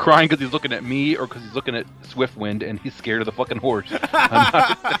either crying because he's looking at me or because he's looking at Swiftwind and he's scared of the fucking horse. I'm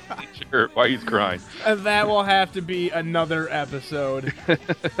not exactly sure why he's crying. And that will have to be another episode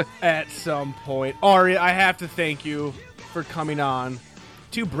at some point. Ari, I have to thank you for coming on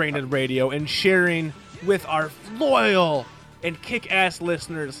to Braindead Radio and sharing with our loyal and kick-ass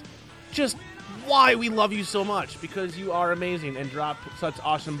listeners just why we love you so much, because you are amazing and drop such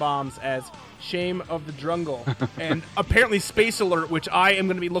awesome bombs as Shame of the Drungle and apparently Space Alert, which I am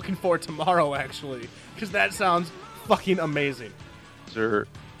going to be looking for tomorrow, actually, because that sounds fucking amazing. Sir,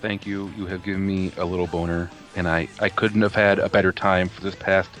 thank you. You have given me a little boner, and I couldn't have had a better time for this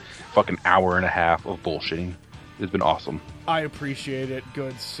past fucking hour and a half of bullshitting. It's been awesome. I appreciate it,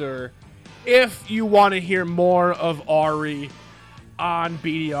 good sir. If you want to hear more of Ari on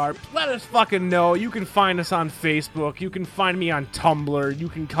BDR, let us fucking know. You can find us on Facebook. You can find me on Tumblr. You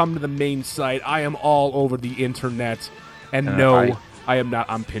can come to the main site. I am all over the internet. And no, I am not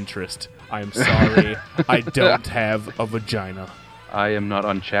on Pinterest. I am sorry. I don't have a vagina. I am not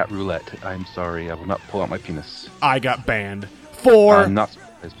on chat roulette. I'm sorry. I will not pull out my penis. I got banned. For I'm not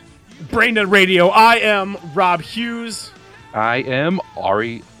surprised. Braindead Radio, I am Rob Hughes. I am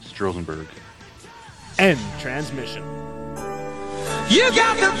Ari Strozenberg. End transmission. You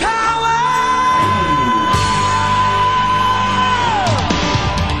got the power.